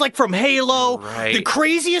right. guns like from Halo, Right. the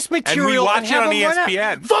craziest material. watch have it on them run out.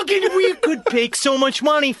 ESPN. Fucking, we could make so much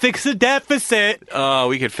money, fix the deficit. Oh,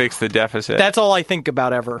 we could fix the deficit. That's all I think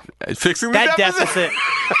about ever. fixing the That deficit.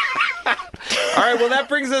 All right, well, that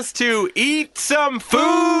brings us to eat some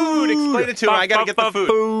food. Explain it to him. I got to get the food.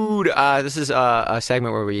 Food. This is a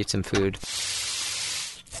segment where we eat some food.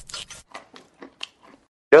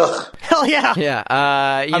 Hell yeah. Yeah.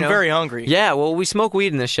 I'm very hungry. Yeah, well, we smoke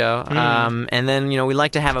weed in the show, and then we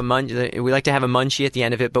like to have a munchie at the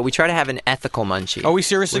end of it, but we try to have an ethical munchie. Are we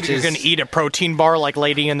seriously which going to is- eat a protein bar like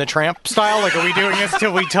Lady and the Tramp style? Like, are we doing this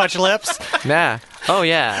till we touch lips? Yeah. Oh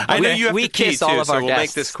yeah. I know we, you have we to pee, kiss all too, of so our we'll guests.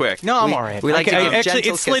 make this quick. No, I'm We- all right. we like to give actually,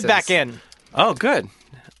 gentle it slid kisses. back in. Oh, good.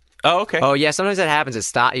 Oh, okay. Oh yeah. Sometimes that happens.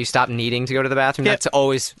 You stop needing to go to the bathroom. Yeah. That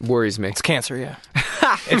always worries me. It's cancer, yeah.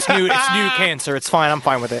 It's new cancer. It's fine. I'm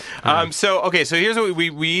fine with it. So here's what we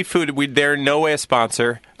eat food. They're in no way a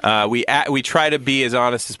sponsor. We try to be as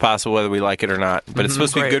honest as possible, whether we like it or not. But it's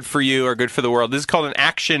supposed to be Great. good for you or good for the world. This is called an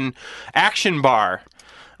action bar.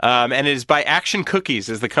 And it is by Action Cookies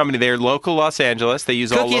is the company. They're local Los Angeles. They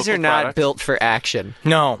use all Cookies local are not products. built for action.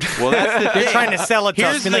 No. Well, that's the They're thing. trying to sell it to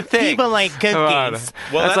Here's us. Be the like, thing. people like cookies.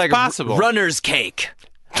 Well, that's like possible. runner's cake.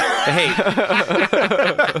 Hey.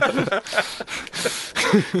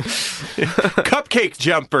 Cupcake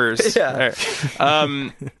jumpers. Yeah. All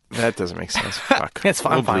right. That doesn't make sense. Fuck. It's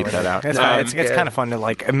fun. We'll I'm fine bleep with that it. out. It's fine. It's kind of fun to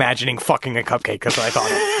like imagining fucking a cupcake. That's what I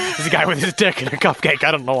thought of. There's a guy with his dick in a cupcake.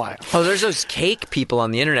 I don't know why. Oh, there's those cake people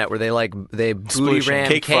on the internet where they booty ram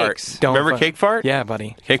Cake cakes. fart. Remember Don't- Cake Fart? Yeah,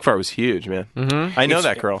 buddy. Cake Fart was huge, man. Mm-hmm. I know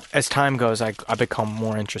that girl. As time goes, I become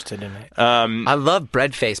more interested in it. I love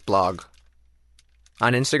Breadface blog.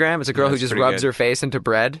 On Instagram, it's a girl who That's just pretty rubs good. her face into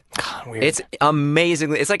bread. Weird. It's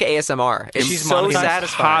amazingly. It's like ASMR. It's She's so monetized.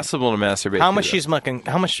 satisfying. Possible to masturbate. how to much that. she's making?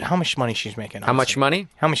 How much money she's making? How much money?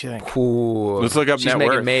 How much you think? Ooh, Let's look up She's net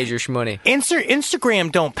making worth. major shmoney.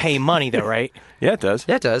 Instagram don't pay money though, right? Yeah, it does.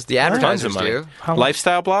 Yeah, it does. The Tons advertisers of money. do. How much?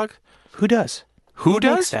 Lifestyle blog? Who does? Who makes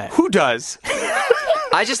does? that? Who does?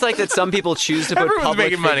 I just like that some people choose to put Everyone's public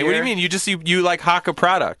making money. What do you figure- mean? You like hawk a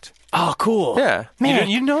product? Oh, cool. Yeah. Man.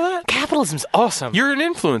 You know that? Capitalism's awesome. You're an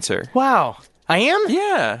influencer. Wow. I am?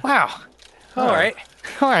 Yeah. Wow. All right.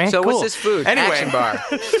 All right. So cool. what's this food? Anyway. Action bar.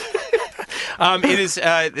 It is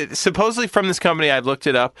supposedly from this company. I've looked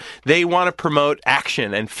it up. They want to promote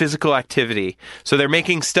action and physical activity. So they're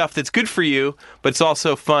making stuff that's good for you, but it's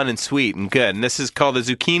also fun and sweet and good. And this is called a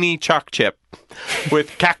zucchini chalk chip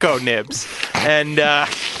with cacao nibs. And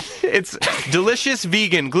it's delicious,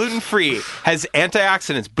 vegan, gluten-free, has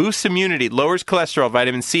antioxidants, boosts immunity, lowers cholesterol,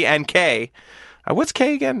 vitamin C and K. What's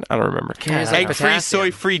K again? I don't remember. K is like Egg-free, potassium.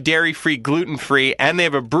 soy-free, dairy-free, gluten-free, and they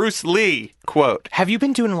have a Bruce Lee quote. Have you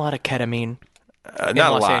been doing a lot of ketamine in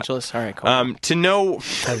Not Los a lot. Angeles? All right, cool. To know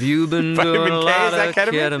Have you been Vitamin doing a K, lot is that of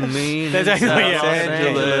ketamine? ketamine? That's in actually- Los yeah.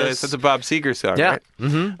 Angeles? That's a Bob Seger song, Yeah. right?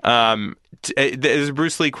 Mm-hmm. There's a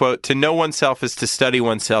Bruce Lee quote: "To know oneself is to study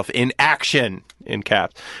oneself in action," in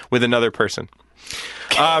caps, with another person.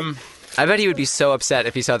 I bet he would be so upset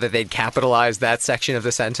if he saw that they'd capitalized that section of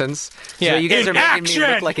the sentence. Yeah. So you guys In are making me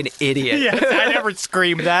action! look like an idiot. Yes, I never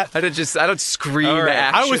screamed that. I don't scream All right.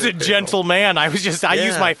 action. I was a at people. gentle man. I was just I Yeah.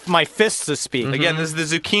 used my fists to speak. Again, this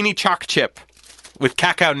is the zucchini chalk chip with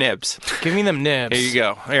cacao nibs. Give me them nibs. Here you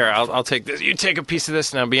go. Here, I'll take this. You take a piece of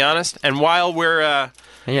this now. Be honest. And while we're Yeah.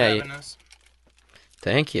 having this,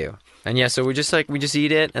 Thank you. And yeah, so we just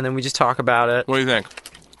eat it and then we just talk about it. what do you think?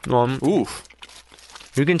 Oof,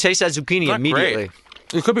 You can taste that zucchini Not immediately. great.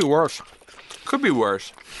 It could be worse. could be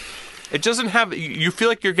worse. It doesn't have. You feel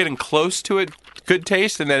like you're getting close to it. Good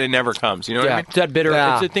taste, and then it never comes. You know what I mean? It's that bitter.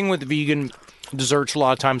 Yeah. It's the thing with vegan desserts a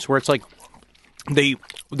lot of times where it's like the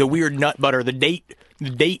weird nut butter, the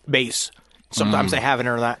date base. Sometimes they have it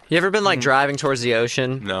or that. You ever been like driving towards the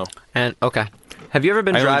ocean? No. And okay. Have you ever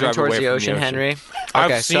been I only driving drive towards away the from the ocean, ocean. Henry?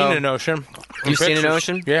 I've Okay, seen so an ocean. You've seen an Pictures.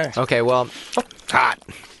 ocean? Yeah. Okay, well, Hot.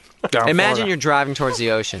 Down imagine Florida. you're driving towards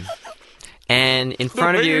the ocean, and in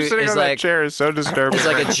front of you is like chair is so disturbing. it's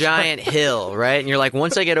like a giant hill, right? And you're like,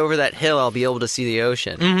 once I get over that hill, I'll be able to see the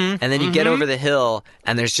ocean. Mm-hmm. And then you get over the hill,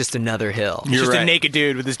 and there's just another hill. Just right. a naked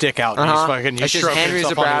dude with his dick out. And Uh-huh. he's It's just stroking Henry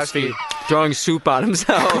himself on his Zabrowski feet. throwing soup on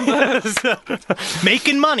himself.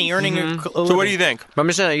 Making money, earning So what do you think? I'm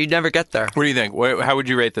just saying, you'd never get there. What do you think? How would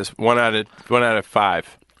you rate this? 1 out of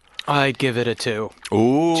 5. I'd give it a 2.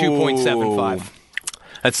 Ooh, 2.75.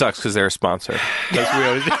 That sucks because they're a sponsor. That's what we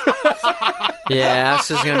always do. Yeah,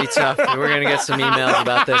 this is going to be tough. We're going to get some emails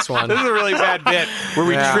about this one. This is a really bad bit where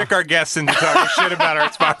we Yeah. trick our guests into talking shit about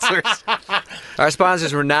our sponsors. Our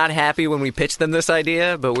sponsors were not happy when we pitched them this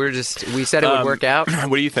idea, but we said it would work out.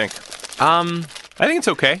 What do you think? I think it's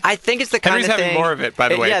okay. I think it's the kind Henry's of thing. having more of it, by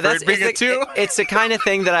the way, Yeah, for that's it being a it's 2. It's the kind of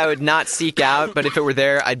thing that I would not seek out, but if it were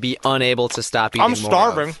there, I'd be unable to stop eating. I'm more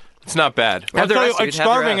starving. of. It's not bad. Have the I'll tell rest, you, you it's can have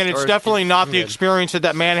the starving, rest, and it's or- definitely not the experience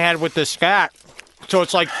that man had with the scat. So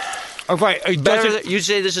it's like, it Better doesn't. you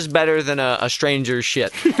say this is better than a stranger's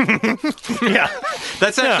shit. Yeah,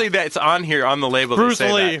 That's actually that's on here on the label. Bruce they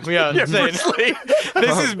say Lee. That. Yeah, saying- Bruce Lee.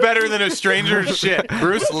 This is better than a stranger's shit.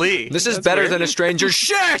 Bruce Lee. This is That's better weird. than a stranger's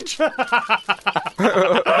shit. That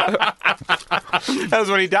was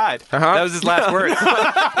when he died. That was his last word.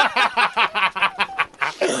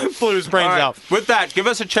 blew his brains All right. out. With that, give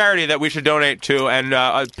us a charity that we should donate to, and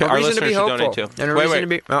our A reason listeners to be should hopeful. donate to. And a wait, reason wait. to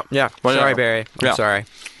be. Oh, yeah. Well, Sorry, no. Barry. I'm Yeah. sorry.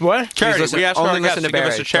 What? Charity. listen- We asked our only guests listen to to give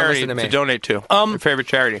us Barry. a charity Don't listen to to me. donate to. Your favorite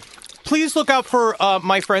charity. Please look out for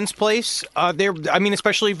my friend's place.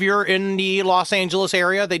 Especially if you're in the Los Angeles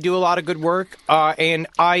area, they do a lot of good work. And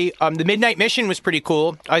the Midnight Mission was pretty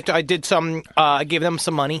cool. I did some, I gave them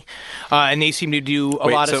some money, and they seem to do a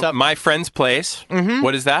lot of stuff. My friend's place. Mm-hmm.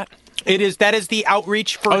 What is that? That is the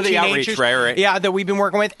outreach for Oh, the teenagers. outreach, right. Yeah, that we've been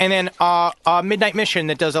working with, and then Midnight Mission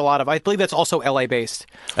that does a lot of. I believe that's also LA based.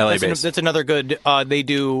 LA-based. That's another good. They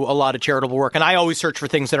do a lot of charitable work, and I always search for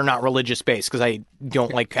things that are not religious based because I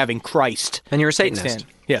don't like having Christ. And you're a mixed Satanist. in.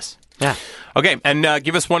 Yes. Yeah. Okay, and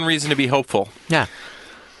give us one reason to be hopeful. Yeah.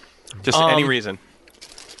 Just any reason.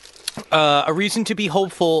 A reason to be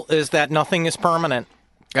hopeful is that nothing is permanent.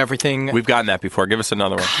 Everything. We've gotten that before. Give us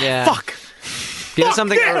another one. Yeah. Fuck. Give us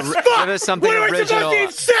something. Give us something original.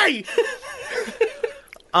 say?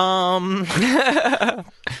 Oh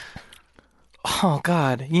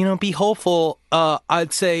God. Be hopeful.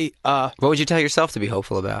 I'd say. What would you tell yourself to be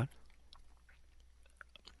hopeful about?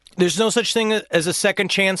 There's no such thing as a second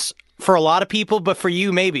chance for a lot of people, but for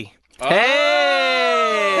you, maybe. Hey,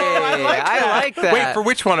 I like that. Wait, for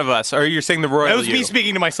which one of us? Or you're saying the royal That was you? me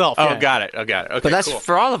speaking to myself. Oh, yeah. got it. Okay, But that's cool.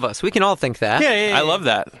 for all of us. We can all think that. Yeah. I love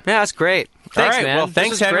that. Yeah, that's great. Thanks, right, man. well, This thanks,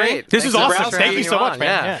 was Henry. great. This Thanks is for awesome. bringing Thank you me so on. much,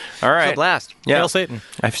 man. Yeah. All right. It's a blast. Yeah. Hail Satan.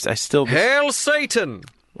 I still. Hail Satan!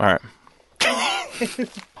 All right.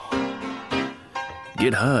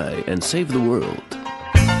 Get high and save the world.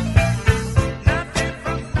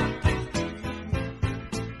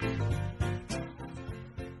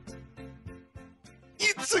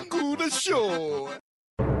 It's a good show.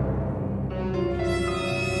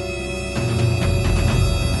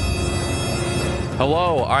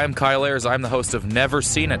 Hello, I'm Kyle Ayers. I'm the host of Never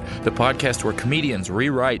Seen It, the podcast where comedians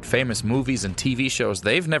rewrite famous movies and TV shows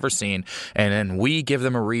they've never seen, and then we give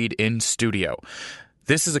them a read in studio.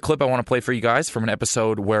 This is a clip I want to play for you guys from an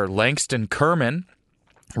episode where Langston Kerman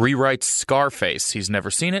rewrites Scarface. He's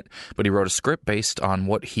never seen it, but he wrote a script based on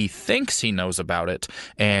what he thinks he knows about it,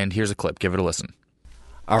 and here's a clip. Give it a listen.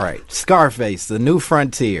 All right, Scarface, The New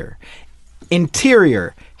Frontier.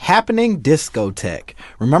 Interior, happening discotheque.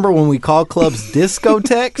 Remember when we called clubs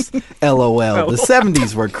discotheques? LOL. The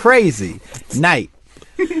 70s were crazy. Night.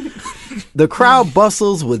 The crowd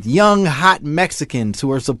bustles with young, hot Mexicans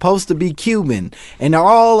who are supposed to be Cuban, and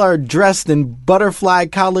all are dressed in butterfly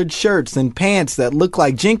collared shirts and pants that look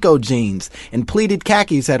like Jinko jeans, and pleated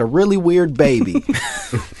khakis had a really weird baby.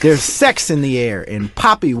 There's sex in the air, and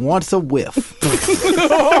Poppy wants a whiff.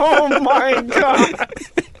 Oh my God.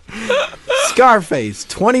 Scarface,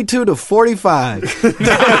 22 to 45. Like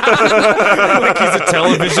he's a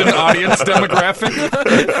television audience demographic.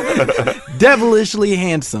 Devilishly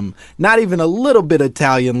handsome, not even a little bit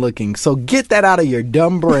Italian looking, so get that out of your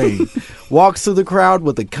dumb brain. Walks through the crowd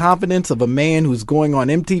with the confidence of a man who's going on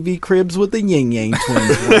MTV Cribs with the Yin Yang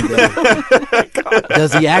Twins one day.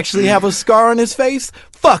 Does he actually have a scar on his face?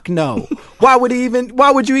 Fuck no. Why would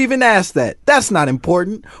you even ask that? That's not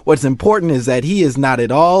important. What's important is that he is not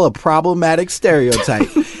at all a problematic stereotype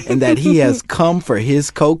and that he has come for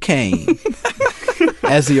his cocaine.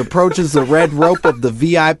 As he approaches the red rope of the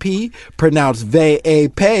VIP, pronounced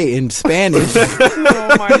VIP in Spanish,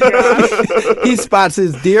 Oh my God. he spots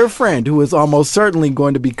his dear friend who is almost certainly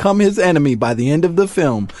going to become his enemy by the end of the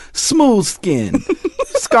film, Smooth Skin.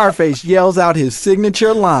 Scarface yells out his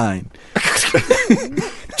signature line.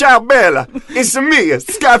 Ciao, Bella. It's me,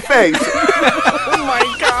 Scarface. Oh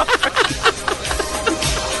my